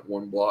game. And that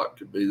one block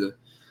could be the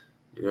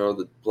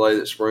play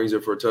that springs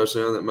it for a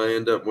touchdown that may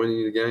end up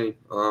winning the game.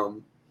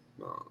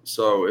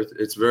 So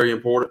it's very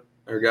important.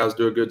 Our guys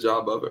do a good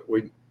job of it.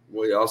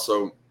 We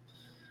also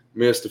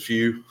missed a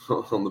few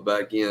on the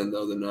back end the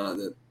other night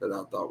that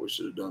I thought we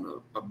should have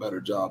done a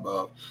better job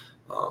of.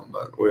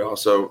 But we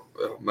also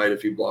made a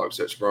few blocks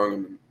that sprung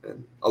them.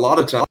 And a lot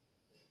of times,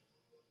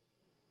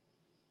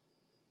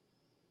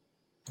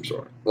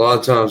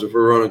 if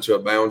we're running to a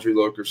boundary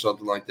look or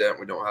something like that, and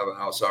we don't have an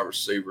outside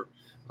receiver,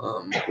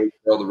 we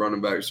tell the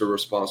running backs they're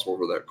responsible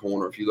for that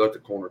corner. If you let the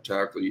corner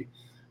tackle you,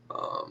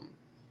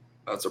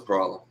 that's a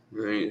problem. I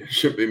mean, there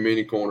shouldn't be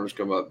many corners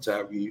come up and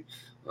tackle you,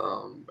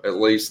 at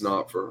least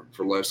not for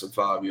less than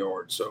 5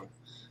 yards. So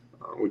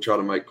we try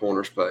to make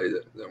corners pay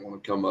that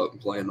want to come up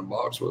and play in the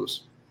box with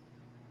us.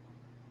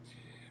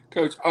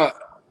 Coach,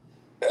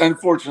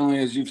 unfortunately,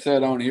 as you've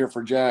said on here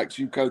for Jax,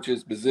 you coach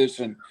his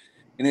position,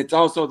 and it's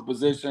also the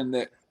position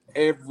that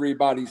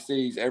everybody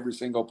sees every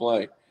single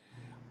play.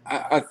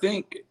 I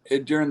think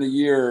during the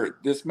year,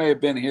 this may have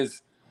been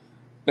his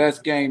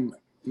best game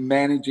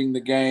managing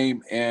the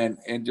game and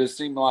just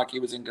seemed like he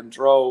was in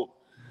control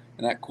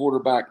and that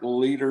quarterback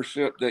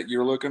leadership that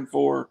you're looking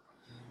for.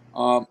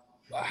 How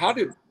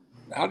did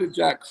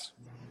Jax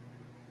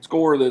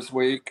score this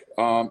week?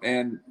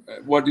 And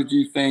what did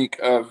you think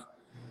of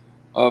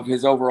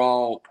his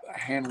overall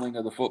handling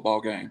of the football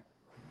game?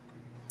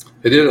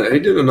 He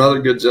did another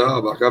good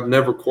job. Like, I've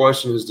never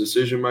questioned his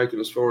decision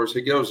making as far as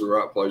he goes to the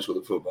right place with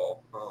the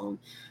football.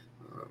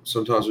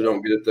 Sometimes we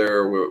don't get it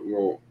there.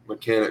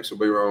 Mechanics will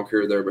be wrong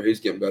here or there, but he's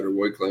getting better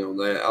weekly on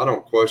that. I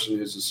don't question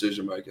his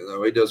decision making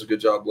though. He does a good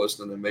job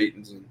listening to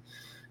meetings and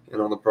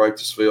on the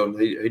practice field. And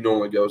he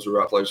normally goes to the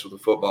right place with the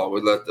football.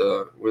 We let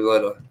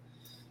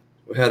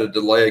We had a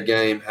delay of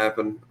game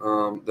happen.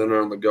 Then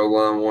on the goal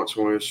line once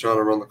when we was trying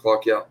to run the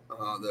clock out.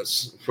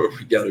 That's where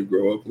we got to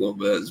grow up a little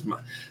bit.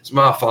 It's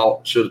my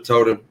fault. Should have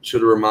told him.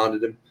 Should have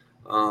reminded him.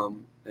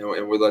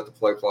 And we let the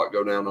play clock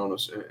go down on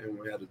us, and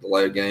we had to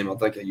delay a game. I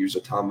think I used a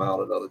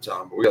timeout another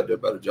time, but we got to do a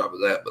better job of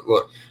that. But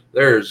look,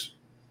 there's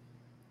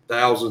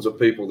thousands of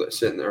people that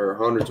sit in there, or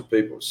hundreds of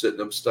people sitting in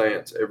them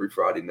stands every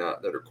Friday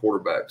night that are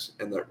quarterbacks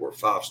and that were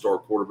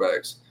 5-star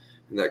quarterbacks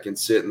and that can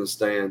sit in the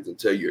stands and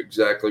tell you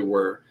exactly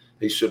where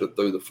he should have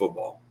threw the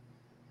football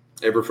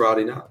every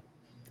Friday night.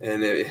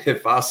 And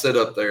if I sit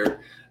up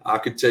there, I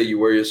could tell you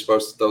where you're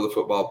supposed to throw the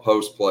football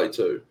post-play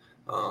too.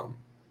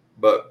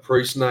 But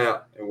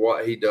pre-snap and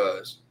what he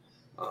does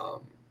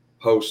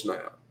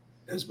post-snap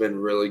has been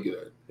really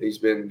good. He's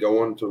been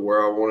going to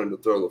where I want him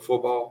to throw the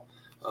football.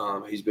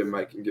 He's been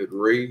making good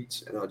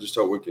reads, and I just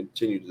hope we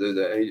continue to do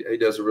that. He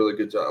does a really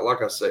good job.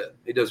 Like I said,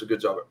 he does a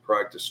good job at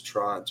practice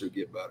trying to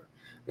get better.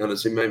 Now,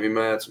 does he make me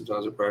mad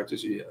sometimes at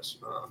practice? Yes.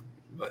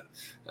 But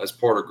that's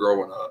part of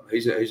growing up.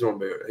 He's going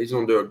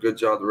to do a good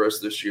job the rest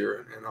of this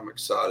year, and I'm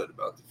excited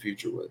about the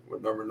future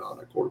with number 9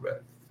 at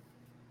quarterback.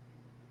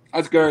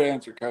 That's a great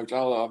answer, Coach.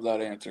 I love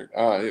that answer.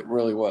 It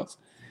really was.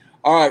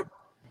 All right,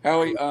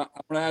 Howie, I'm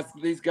going to ask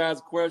these guys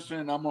a question,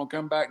 and I'm going to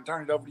come back and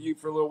turn it over to you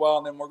for a little while,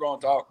 and then we're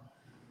going to talk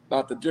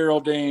about the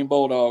Geraldine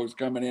Bulldogs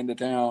coming into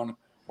town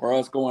or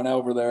us going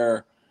over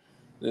there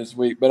this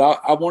week. But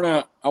I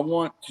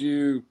want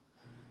to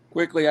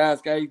quickly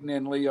ask Aiden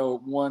and Leo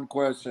one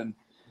question.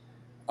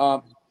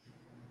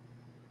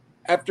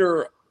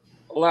 After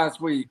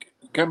last week,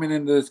 coming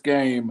into this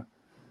game,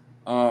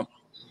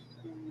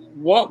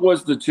 what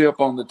was the chip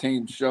on the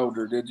team's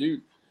shoulder? Did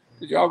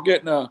y'all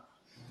get at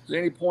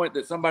any point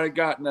that somebody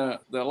got in the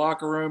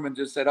locker room and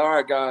just said, "All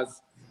right,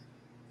 guys,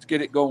 let's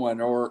get it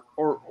going," or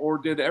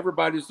did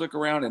everybody just look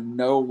around and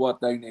know what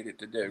they needed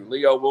to do?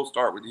 Leo, we'll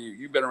start with you.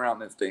 You've been around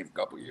this team a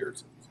couple of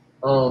years.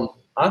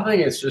 I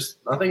think it's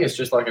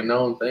just like a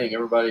known thing.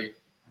 Everybody,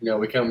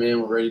 we come in,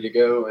 we're ready to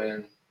go,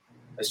 and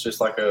it's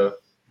just like a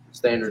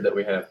standard that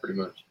we have pretty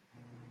much.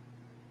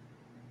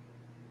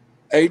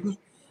 Aiden?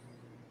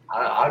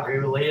 I agree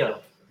with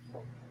Leo.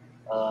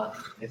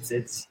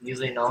 It's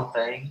usually a known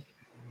thing,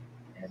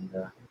 and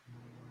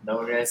no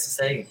one has to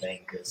say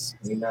anything because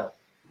we know.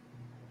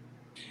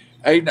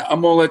 Aiden,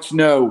 I'm gonna let you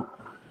know.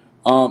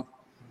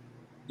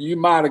 You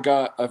might have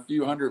got a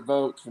few hundred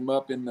votes from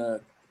up in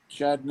the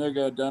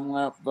Chattanooga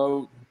Dunlap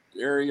vote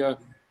area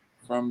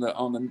on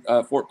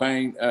the Fort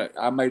Payne.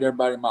 I made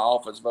everybody in my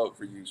office vote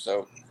for you,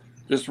 so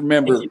just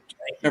remember.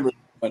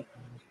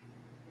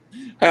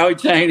 Howie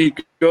Chaney,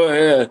 go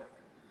ahead.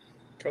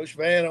 Coach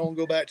Van, I want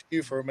to go back to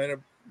you for a minute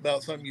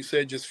about something you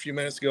said just a few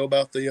minutes ago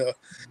about the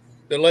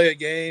delay of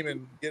game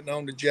and getting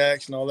on to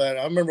jacks and all that.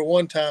 I remember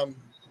one time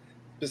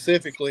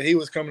specifically, he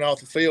was coming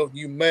off the field.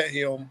 You met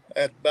him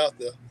at about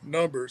the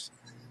numbers.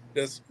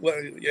 I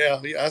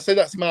see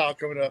that smile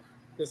coming up.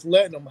 Just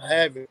letting him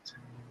have it.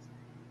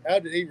 How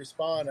did he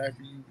respond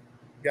after you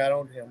got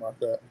on to him like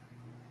that?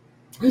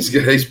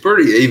 He's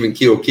pretty even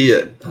keel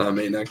kid. I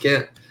mean, I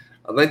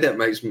think that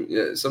makes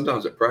me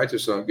sometimes at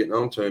practice when I'm getting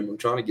on to him, I'm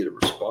trying to get a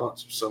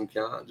response of some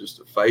kind, just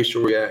a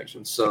facial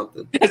reaction,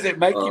 something. Does it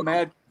make you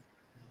mad?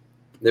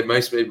 It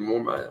makes me even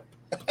more mad.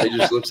 He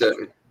just looks at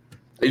me.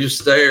 He just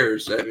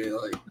stares at me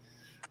like,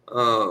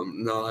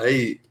 no,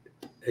 he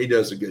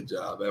does a good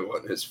job. That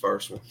wasn't his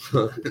first one.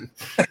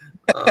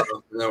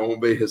 That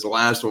won't be his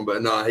last one.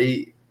 But no,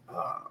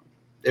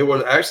 it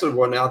was actually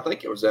one. I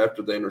think it was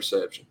after the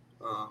interception.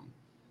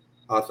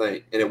 I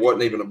think, and it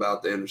wasn't even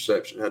about the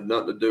interception. It had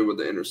nothing to do with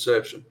the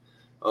interception.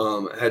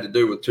 It had to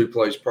do with 2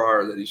 plays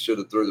prior that he should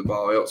have threw the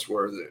ball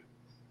elsewhere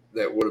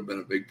that would have been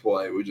a big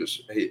play. And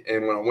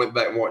when I went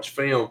back and watched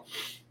film,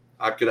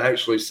 I could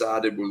actually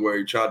sided with where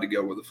he tried to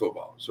go with the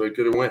football. So he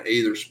could have went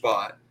either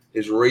spot.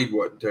 His read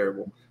wasn't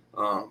terrible.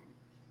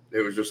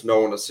 It was just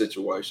knowing the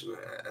situation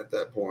at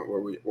that point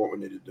what we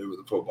needed to do with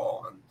the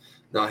football. And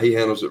now he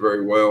handles it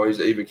very well. He's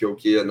an even kill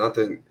kid. And I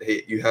think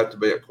you have to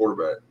be a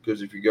quarterback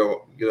because if you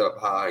get up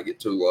high and get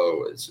too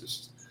low,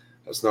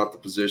 that's not the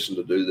position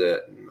to do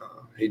that. And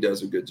he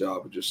does a good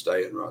job of just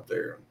staying right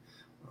there.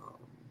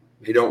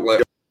 He don't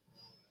let.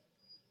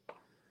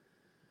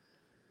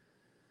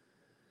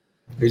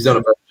 He's done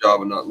a better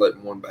job of not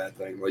letting one bad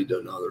thing lead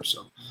to another.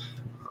 So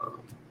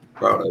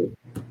proud of him.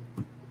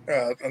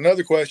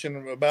 Another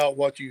question about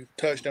what you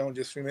touched on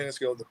just a few minutes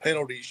ago, the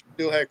penalties. You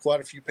still had quite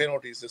a few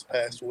penalties this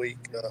past week.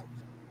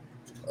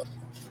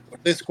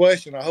 With this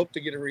question, I hope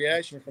to get a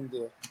reaction from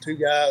the 2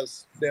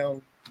 guys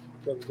down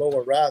to the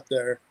lower right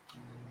there.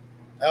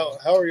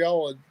 How are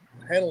y'all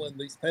handling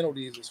these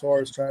penalties as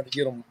far as trying to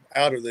get them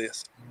out of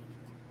this?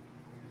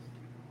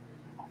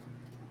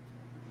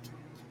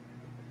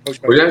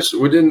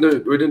 We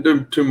didn't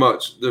do too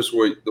much this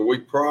week. The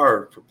week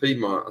prior for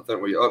Piedmont, I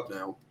think we upped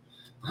now.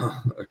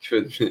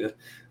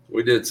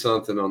 We did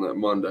something on that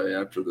Monday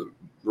after the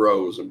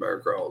rows and bear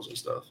crawls and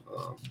stuff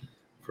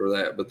for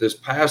that. But this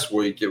past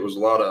week, it was a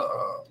lot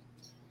of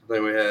I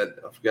think we had,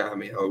 I forgot how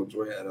many holds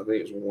we had. I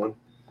think it was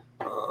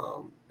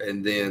 1.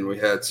 And then we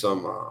had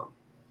some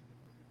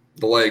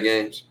delay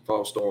games,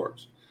 false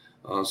starts,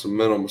 some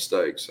mental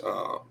mistakes.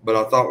 But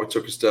I thought we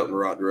took a step in the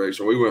right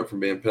direction. We went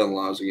from being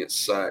penalized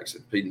against sacks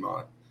at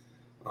Piedmont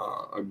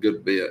a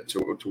good bit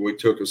to we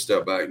took a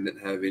step back and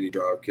didn't have any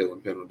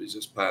drive-killing penalties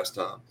this past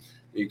time.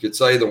 You could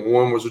say the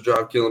one was a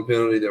drive-killing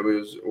penalty that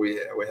we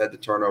had the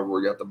turnover.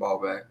 We got the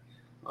ball back.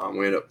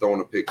 We ended up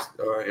throwing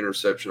a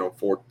interception on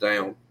fourth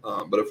down.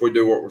 But if we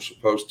do what we're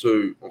supposed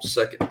to on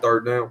second and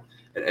third down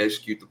and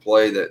execute the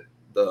play, that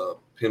the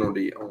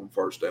penalty on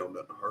first down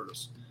doesn't hurt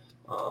us.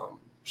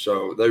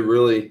 So we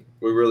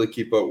really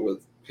keep up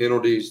with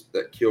penalties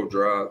that kill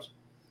drives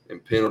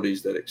and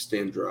penalties that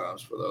extend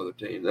drives for the other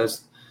team.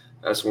 That's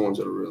the ones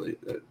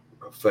that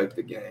affect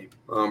the game.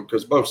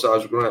 Because both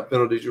sides are going to have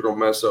penalties. You're going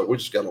to mess up. We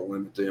just got to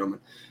limit them.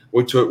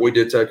 And we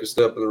did take a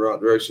step in the right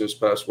direction this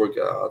past week,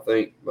 I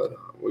think, but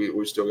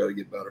we still got to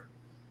get better.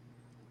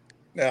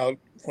 Now,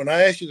 when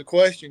I asked you the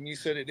question, you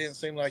said it didn't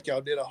seem like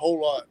y'all did a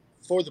whole lot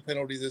for the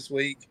penalty this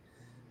week.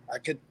 I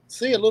could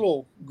see a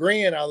little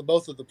grin out of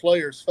both of the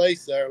players'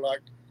 face there,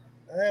 like,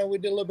 we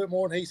did a little bit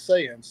more than he's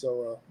saying.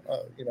 So,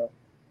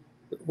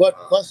 what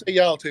say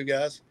y'all two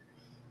guys?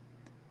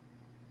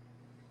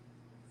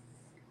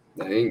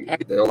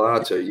 They'll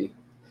lie to you.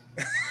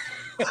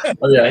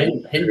 Oh yeah,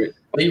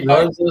 he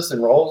runs us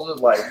and rolls us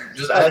like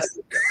just ask.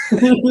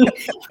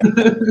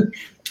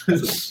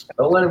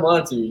 Don't let him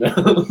lie to you.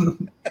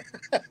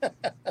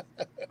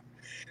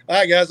 All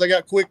right, guys, I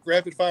got quick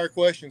rapid fire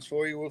questions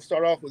for you. We'll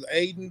start off with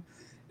Aiden.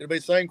 It'll be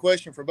the same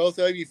question for both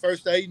of you.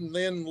 First Aiden,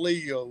 then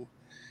Leo.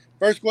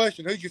 First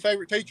question: who's your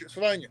favorite teacher at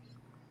Sylvania?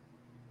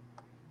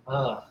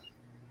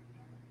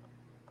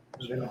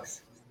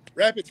 Goodness.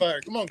 Rapid fire.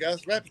 Come on,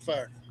 guys. Rapid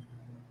fire.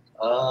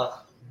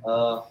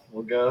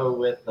 We'll go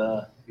with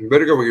You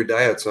better go with your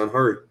dad, son.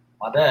 Hurry.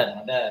 my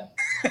dad.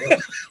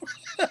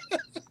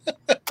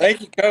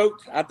 Thank you,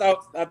 Coach. I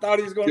thought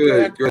he was going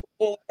to have to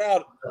pull it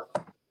out.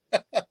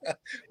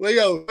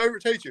 Leo,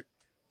 favorite teacher?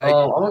 Hey,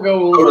 I'm gonna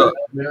go hold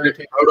with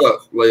Hold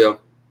up,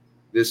 Leo.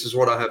 This is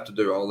what I have to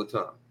do all the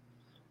time.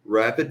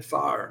 Rapid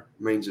fire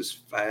means as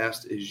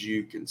fast as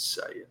you can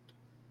say it.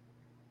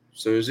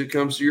 As soon as it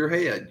comes to your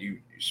head, you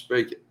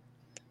speak it.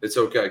 It's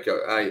okay,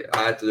 Coach. I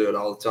have to do it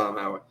all the time,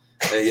 Howard.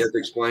 Hey, you have to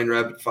explain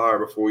rapid fire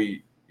before you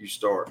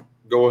start.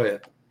 Go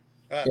ahead.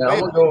 Right, I'm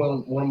gonna go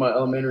with one of my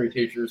elementary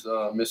teachers,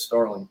 Miss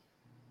Starling.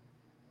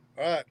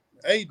 All right,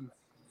 Aiden,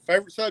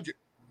 favorite subject?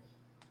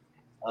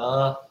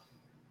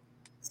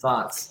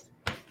 Science.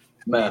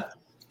 Math.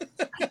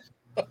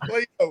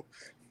 Leo.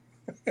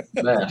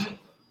 Math.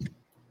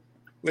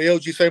 Leo,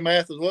 did you say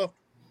math as well?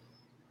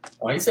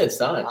 Oh, he said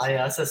science.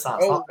 I said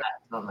science. Oh.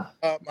 Not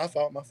math. My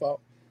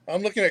fault.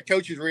 I'm looking at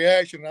Coach's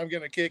reaction, and I'm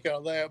getting a kick out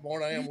of that more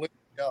than I am listening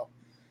to y'all.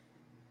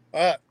 All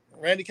right,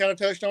 Randy kind of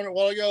touched on it a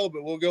while ago,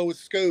 but we'll go with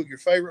school. Your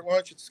favorite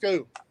lunch at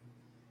school?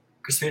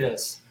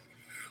 Crispitas.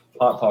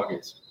 Hot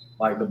Pockets,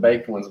 like the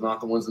baked ones, not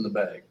the ones in the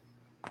bag.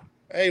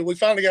 Hey, we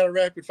finally got a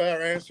rapid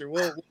fire answer.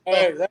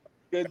 Hey, that's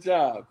a good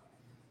job.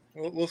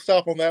 We'll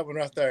stop on that one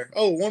right there.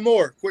 Oh, one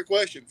more quick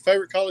question.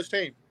 Favorite college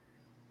team?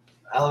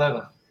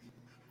 Alabama.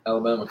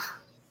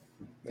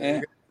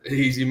 Yeah.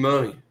 Easy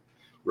money.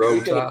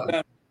 Roll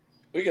Tide.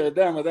 We could have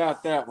done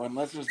without that one.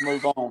 Let's just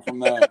move on from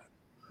that.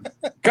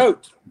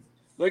 Coach,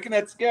 looking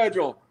at the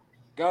schedule,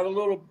 got a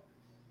little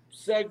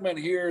segment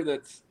here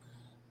that's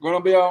going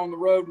to be on the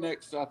road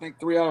next, I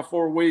think, 3 out of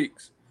 4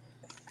 weeks.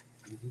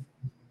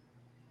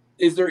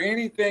 Is there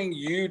anything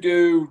you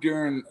do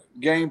during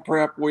game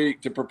prep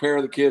week to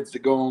prepare the kids to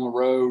go on the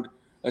road,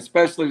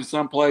 especially to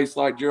some place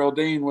like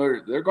Geraldine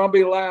where they're going to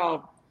be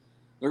loud,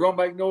 they're going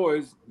to make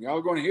noise, y'all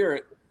are going to hear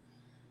it?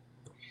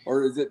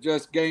 Or is it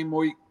just game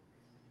week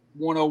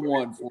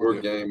 101 for We're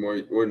you? game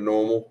week. We're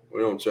normal.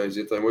 We don't change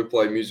anything. We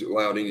play music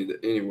loud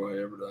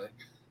anyway every day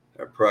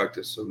at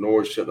practice, so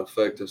noise shouldn't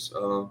affect us.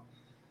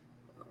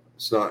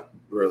 It's not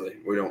really.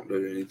 We don't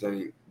do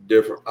anything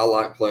different. I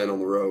like playing on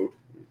the road,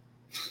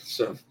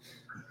 so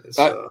it's,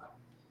 I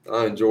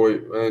enjoy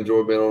being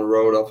on the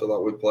road. I feel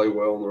like we play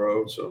well on the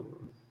road. So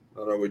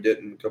I know we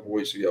didn't a couple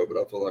weeks ago, but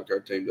I feel like our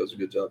team does a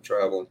good job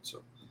traveling.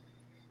 So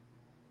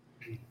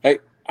Hey,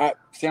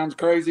 sounds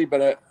crazy,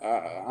 but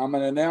I'm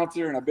an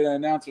announcer, and I've been an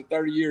announcer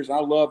 30 years. I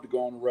love to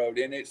go on the road,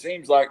 and it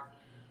seems like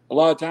a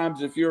lot of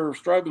times if you're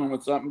struggling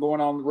with something, going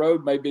on the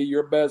road may be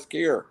your best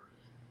care.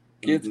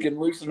 Kids can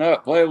loosen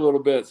up, play a little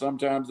bit.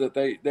 Sometimes that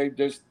they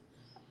just,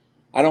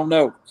 I don't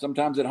know.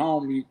 Sometimes at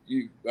home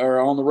you are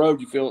on the road,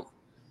 you feel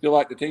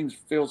like the team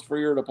feels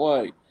freer to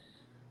play.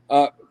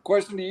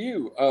 Question to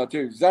you,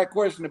 too. Zach,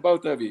 question to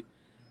both of you.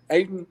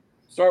 Aiden,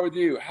 start with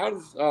you. How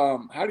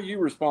do you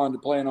respond to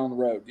playing on the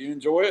road? Do you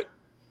enjoy it?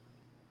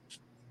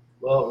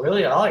 Well,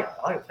 really, I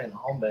like playing at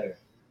home better.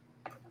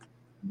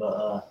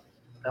 But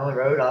on the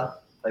road, I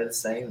play the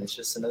same. It's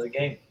just another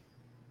game.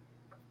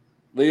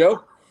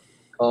 Leo?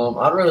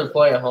 I'd rather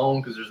play at home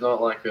because there's not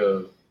like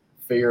a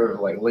fear of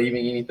like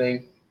leaving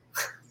anything.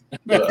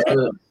 But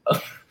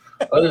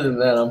other than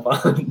that, I'm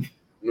fine.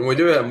 and we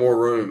do have more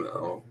room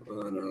now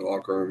in our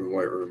locker room and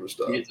weight room and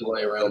stuff. You get to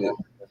lay around.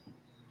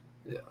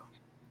 Yeah.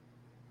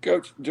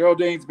 Coach,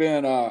 Geraldine's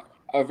been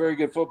a very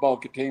good football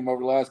team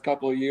over the last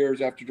couple of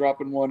years. After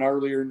dropping one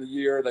earlier in the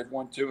year, they've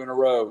won 2 in a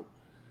row.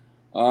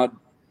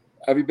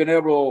 Have you been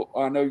able to,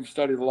 I know you've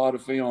studied a lot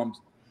of films.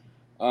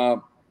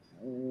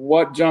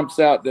 What jumps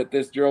out that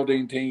this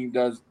Geraldine team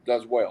does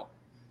well?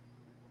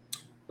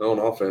 On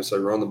offense, they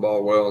run the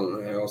ball well,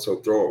 and they also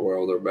throw it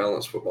well. They're a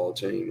balanced football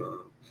team.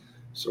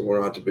 So we're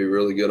going to have to be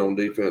really good on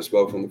defense,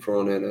 both on the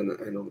front end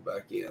and on the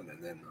back end.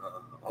 And then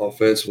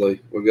offensively,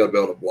 we've got to be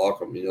able to block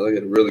them. You know, they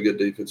got a really good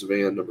defensive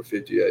end, number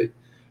 58.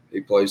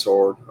 He plays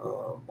hard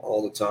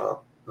all the time.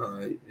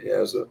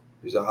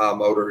 He's a high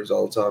motor. He's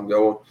all the time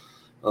going.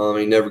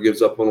 He never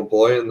gives up on a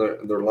play, and their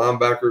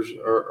linebackers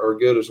are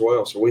good as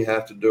well. So we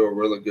have to do a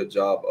really good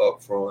job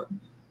up front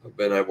of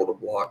being able to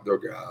block their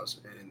guys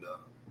and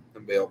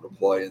be able to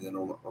play. And then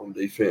on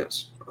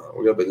defense,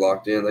 we got to be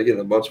locked in. They get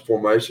in a bunch of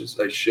formations.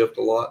 They shift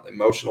a lot. They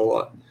motion a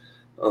lot.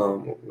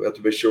 We have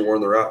to be sure we're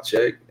in the right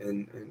check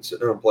and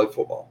sit down and play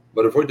football.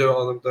 But if we do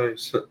all them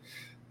things,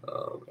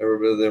 every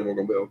bit of them, we're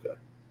going to be okay.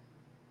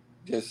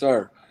 Yes,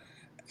 sir.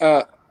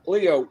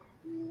 Leo,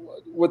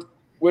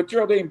 with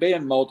Geraldine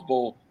being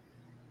multiple,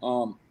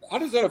 how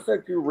does that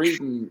affect you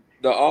reading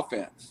the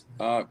offense?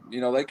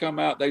 They come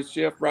out, they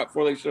shift right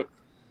before they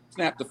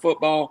snap the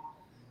football.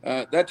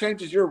 That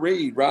changes your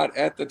read right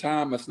at the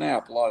time of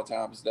snap a lot of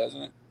times,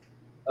 doesn't it?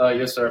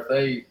 Yes, sir.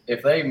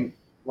 If they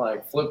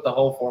like flip the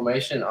whole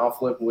formation, I'll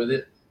flip with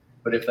it.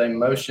 But if they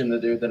motion the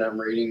dude that I'm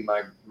reading,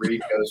 my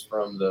read goes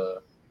from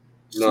the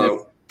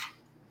No,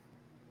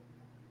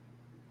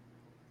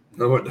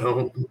 it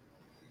don't.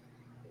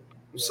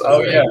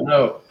 Oh yeah,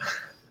 no.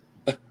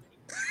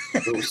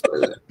 Don't say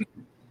that.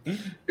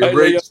 Your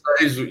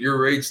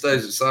read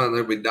stays the same.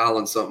 They'll be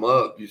dialing something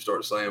up. You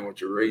start saying what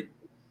you're reading.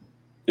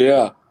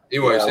 Yeah.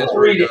 Anyways, I don't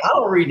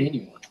read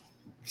anyone.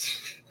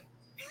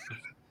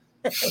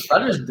 I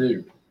just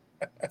do.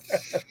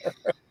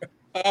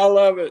 I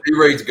love it. He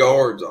reads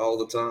guards all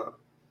the time.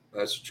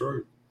 That's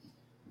true.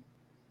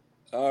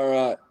 All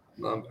right.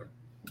 Linebacker.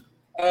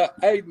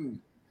 Aiden,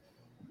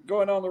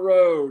 going on the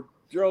road,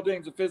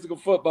 Geraldine's a physical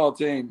football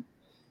team.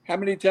 How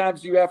many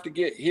times do you have to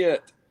get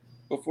hit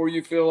before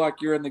you feel like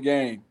you're in the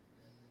game?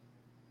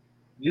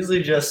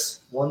 Usually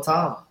just one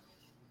time.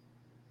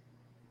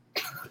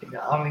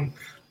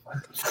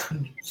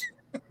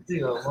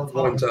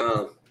 One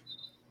time.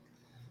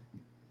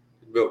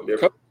 Built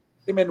different.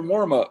 Him in the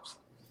warm-ups.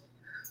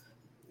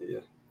 Yeah,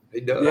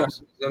 he does. Yeah.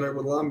 He's done it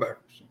with linebackers.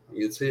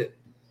 He gets hit.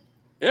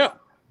 Yeah.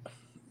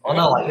 Oh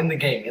no, like in the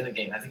game. I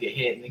have to get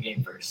hit in the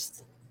game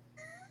first.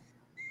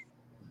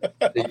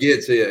 He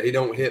gets hit. He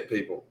don't hit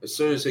people. As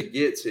soon as he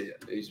gets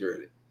hit, he's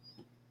ready.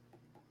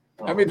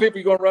 How many people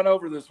you going to run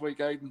over this week,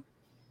 Aiden?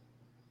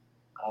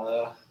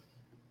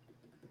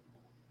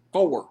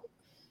 4.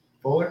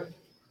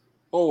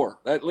 4.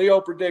 That Leo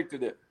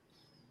predicted it.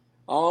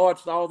 I'll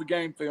watch all the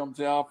game film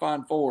till I'll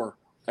find 4,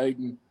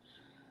 Aiden.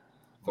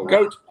 4.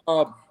 Coach,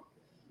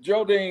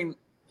 Geraldine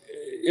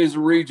is a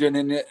region,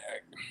 and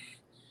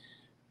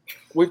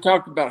we've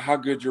talked about how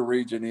good your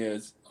region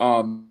is.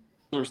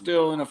 They're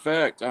still in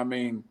effect. I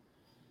mean,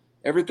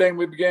 everything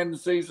we began the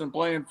season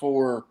playing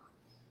for,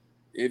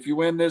 if you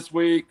win this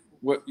week,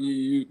 what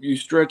you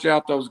stretch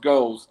out those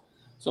goals.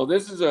 So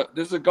this is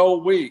a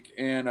goal week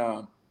and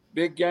a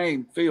big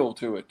game feel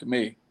to it to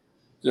me.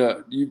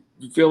 You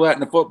feel that in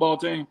the football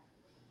team?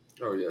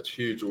 Oh yeah, it's a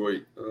huge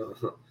week.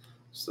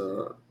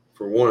 So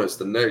for one, it's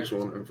the next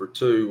one, and for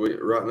two,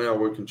 right now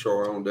we control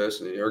our own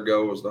destiny. Our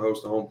goal is to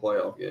host a home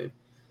playoff game.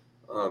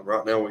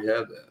 Right now we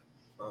have that.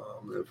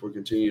 If we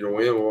continue to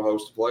win, we'll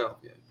host a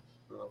playoff game,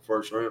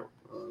 first round.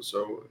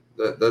 So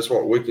that's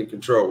what we can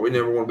control. We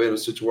never want to be in a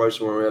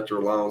situation where we have to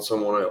rely on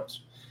someone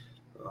else,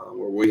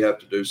 where we have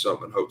to do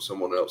something and hope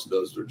someone else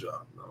does their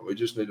job. No, we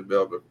just need to be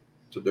able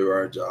to do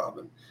our job.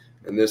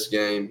 And this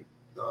game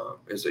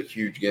is a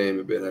huge game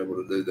of being able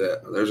to do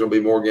that. And there's going to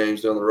be more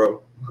games down the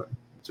road.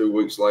 2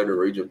 weeks later,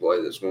 region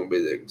play, that's going to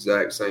be the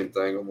exact same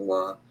thing on the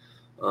line.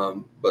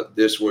 But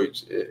this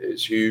week's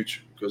it's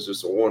huge because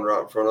it's the one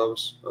right in front of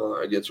us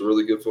against a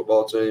really good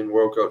football team,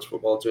 well-coached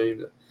football team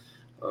that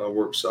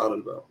we're excited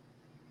about.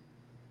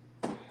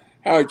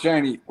 Howie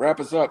Chaney, wrap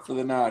us up for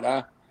the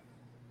night.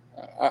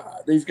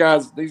 These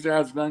guys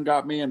done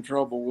got me in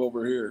trouble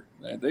over here.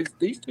 Man,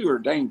 these two are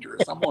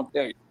dangerous. I'm going to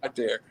tell you right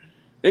there.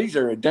 These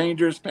are a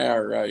dangerous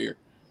pair right here.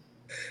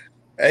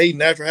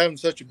 Aiden, after having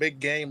such a big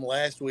game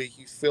last week,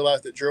 you feel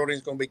like that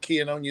Geraldine's going to be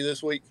keying on you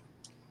this week?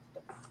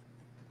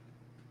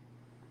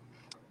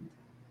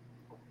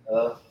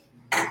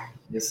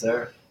 Yes,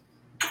 sir.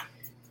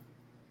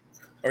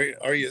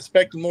 Are you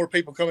expecting more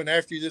people coming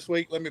after you this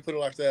week? Let me put it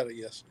like that, I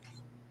guess.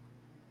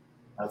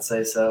 I'd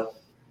say so.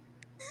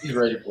 He's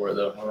ready for it,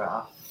 though. All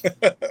right.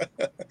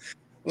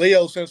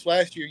 Leo, since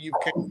last year, you've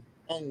come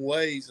a long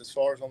ways as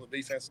far as on the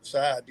defensive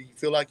side. Do you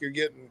feel like you're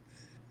getting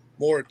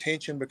more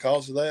attention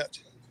because of that?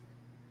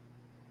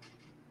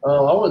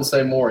 I wouldn't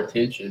say more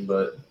attention,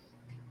 but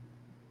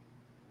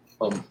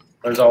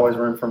there's always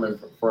room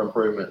for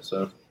improvement.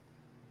 So,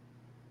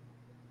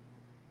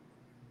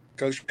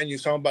 Coach Man, you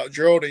was talking about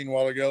Geraldine a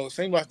while ago. It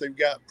seemed like they've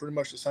got pretty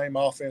much the same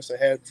offense they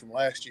had from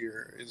last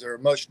year. Is there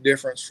much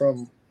difference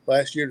from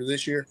last year to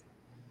this year?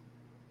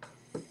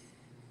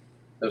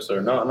 No, sir.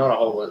 Not a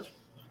whole bunch.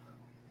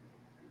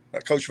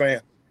 Coach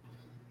Van.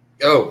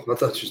 Oh, I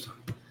thought you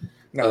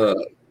No.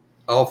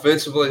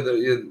 Offensively,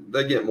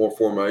 they get more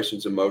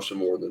formations in motion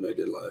more than they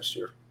did last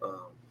year.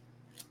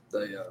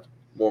 They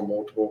more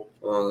multiple.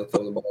 They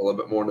throw the ball a little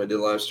bit more than they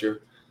did last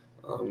year.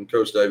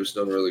 Coach Davis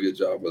done a really good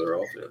job with their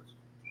offense.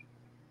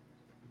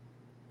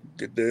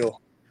 Good deal.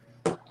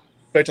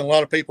 Expecting a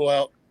lot of people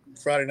out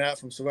Friday night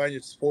from Sylvania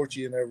to support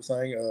you and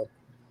everything.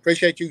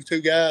 Appreciate you two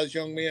guys,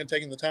 young men,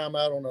 taking the time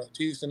out on a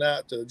Tuesday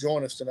night to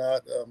join us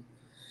tonight. It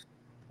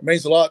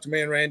means a lot to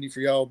me and Randy for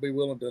y'all to be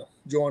willing to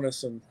join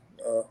us and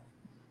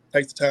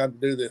take the time to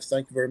do this.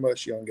 Thank you very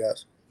much, young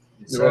guys.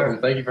 You're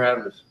welcome. Thank you for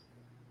having us.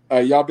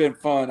 Y'all been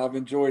fun. I've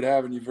enjoyed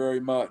having you very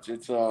much.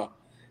 It's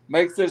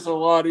makes this a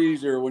lot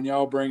easier when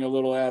y'all bring a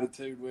little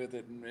attitude with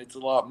it, and it's a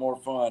lot more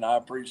fun. I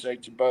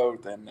appreciate you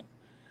both. And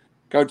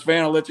Coach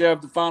Van, I'll let you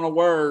have the final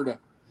word.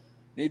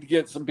 Need to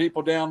get some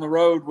people down the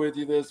road with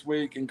you this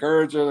week.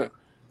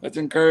 Let's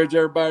encourage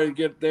everybody to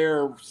get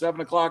there.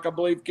 7 o'clock, I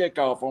believe,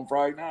 kickoff on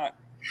Friday night.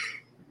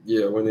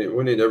 Yeah, we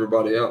need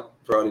everybody out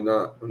Friday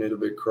night. We need a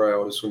big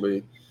crowd. It's gonna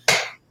be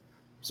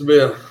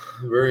a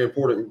very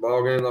important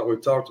ball game, like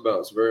we've talked about.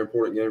 It's a very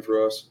important game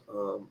for us.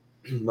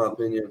 In my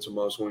opinion, it's a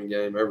must-win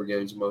game. Every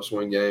game's a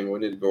must-win game. We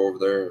need to go over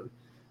there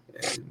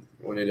and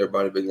we need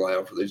everybody to be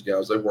loud for these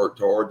guys. They worked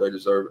hard. They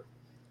deserve it.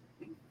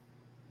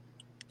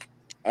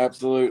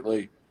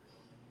 Absolutely.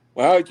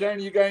 Well, Howie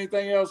Chaney, you got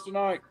anything else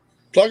tonight?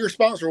 Plug your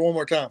sponsor one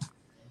more time.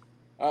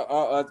 I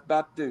was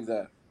about to do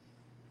that.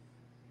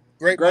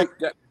 Great.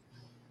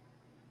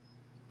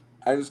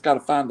 I just got to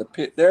find the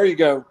pit. There you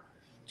go.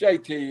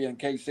 JT and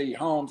KC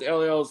Homes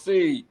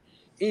LLC.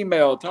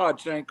 Email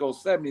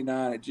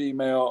ToddShankel79 at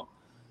Gmail.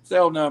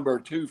 Cell number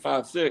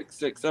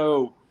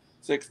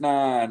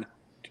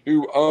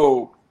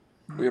 256-60-6920.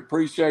 We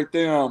appreciate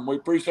them. We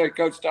appreciate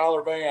Coach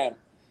Tyler Van.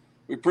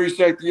 We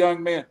appreciate the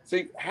young men.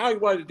 See, Howie,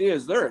 what it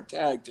is, they're a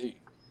tag team.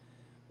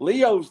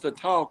 Leo's the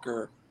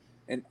talker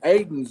and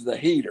Aiden's the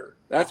heater.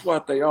 That's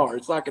what they are.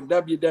 It's like a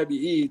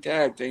WWE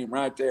tag team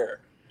right there.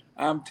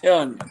 I'm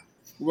telling you.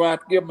 We'll have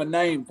to give them a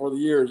name for the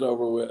year's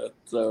over with.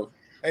 So,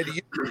 hey, do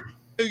you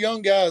two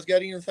young guys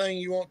got anything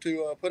you want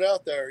to put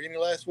out there? Any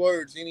last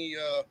words? Any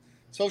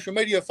social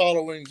media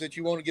followings that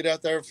you want to get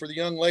out there for the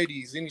young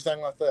ladies?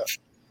 Anything like that?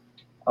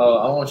 I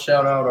want to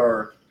shout out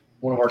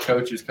one of our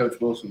coaches, Coach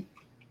Wilson.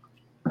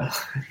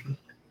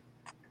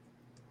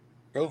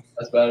 Cool.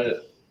 That's about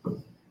it.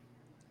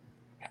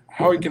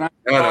 Howie, can I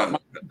my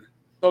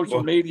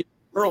social media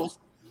girls?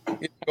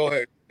 Yeah, go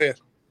ahead. Yeah.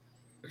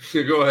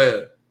 Go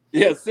ahead.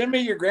 Yeah, send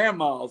me your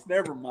grandmas.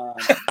 Never mind.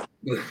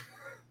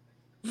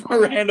 For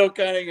Randall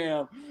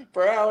Cunningham,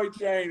 for Howie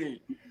Chaney,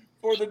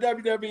 for the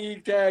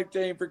WWE Tag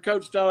Team, for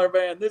Coach Tyler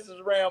Van, this is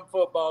Ram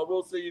Football.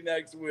 We'll see you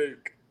next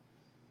week.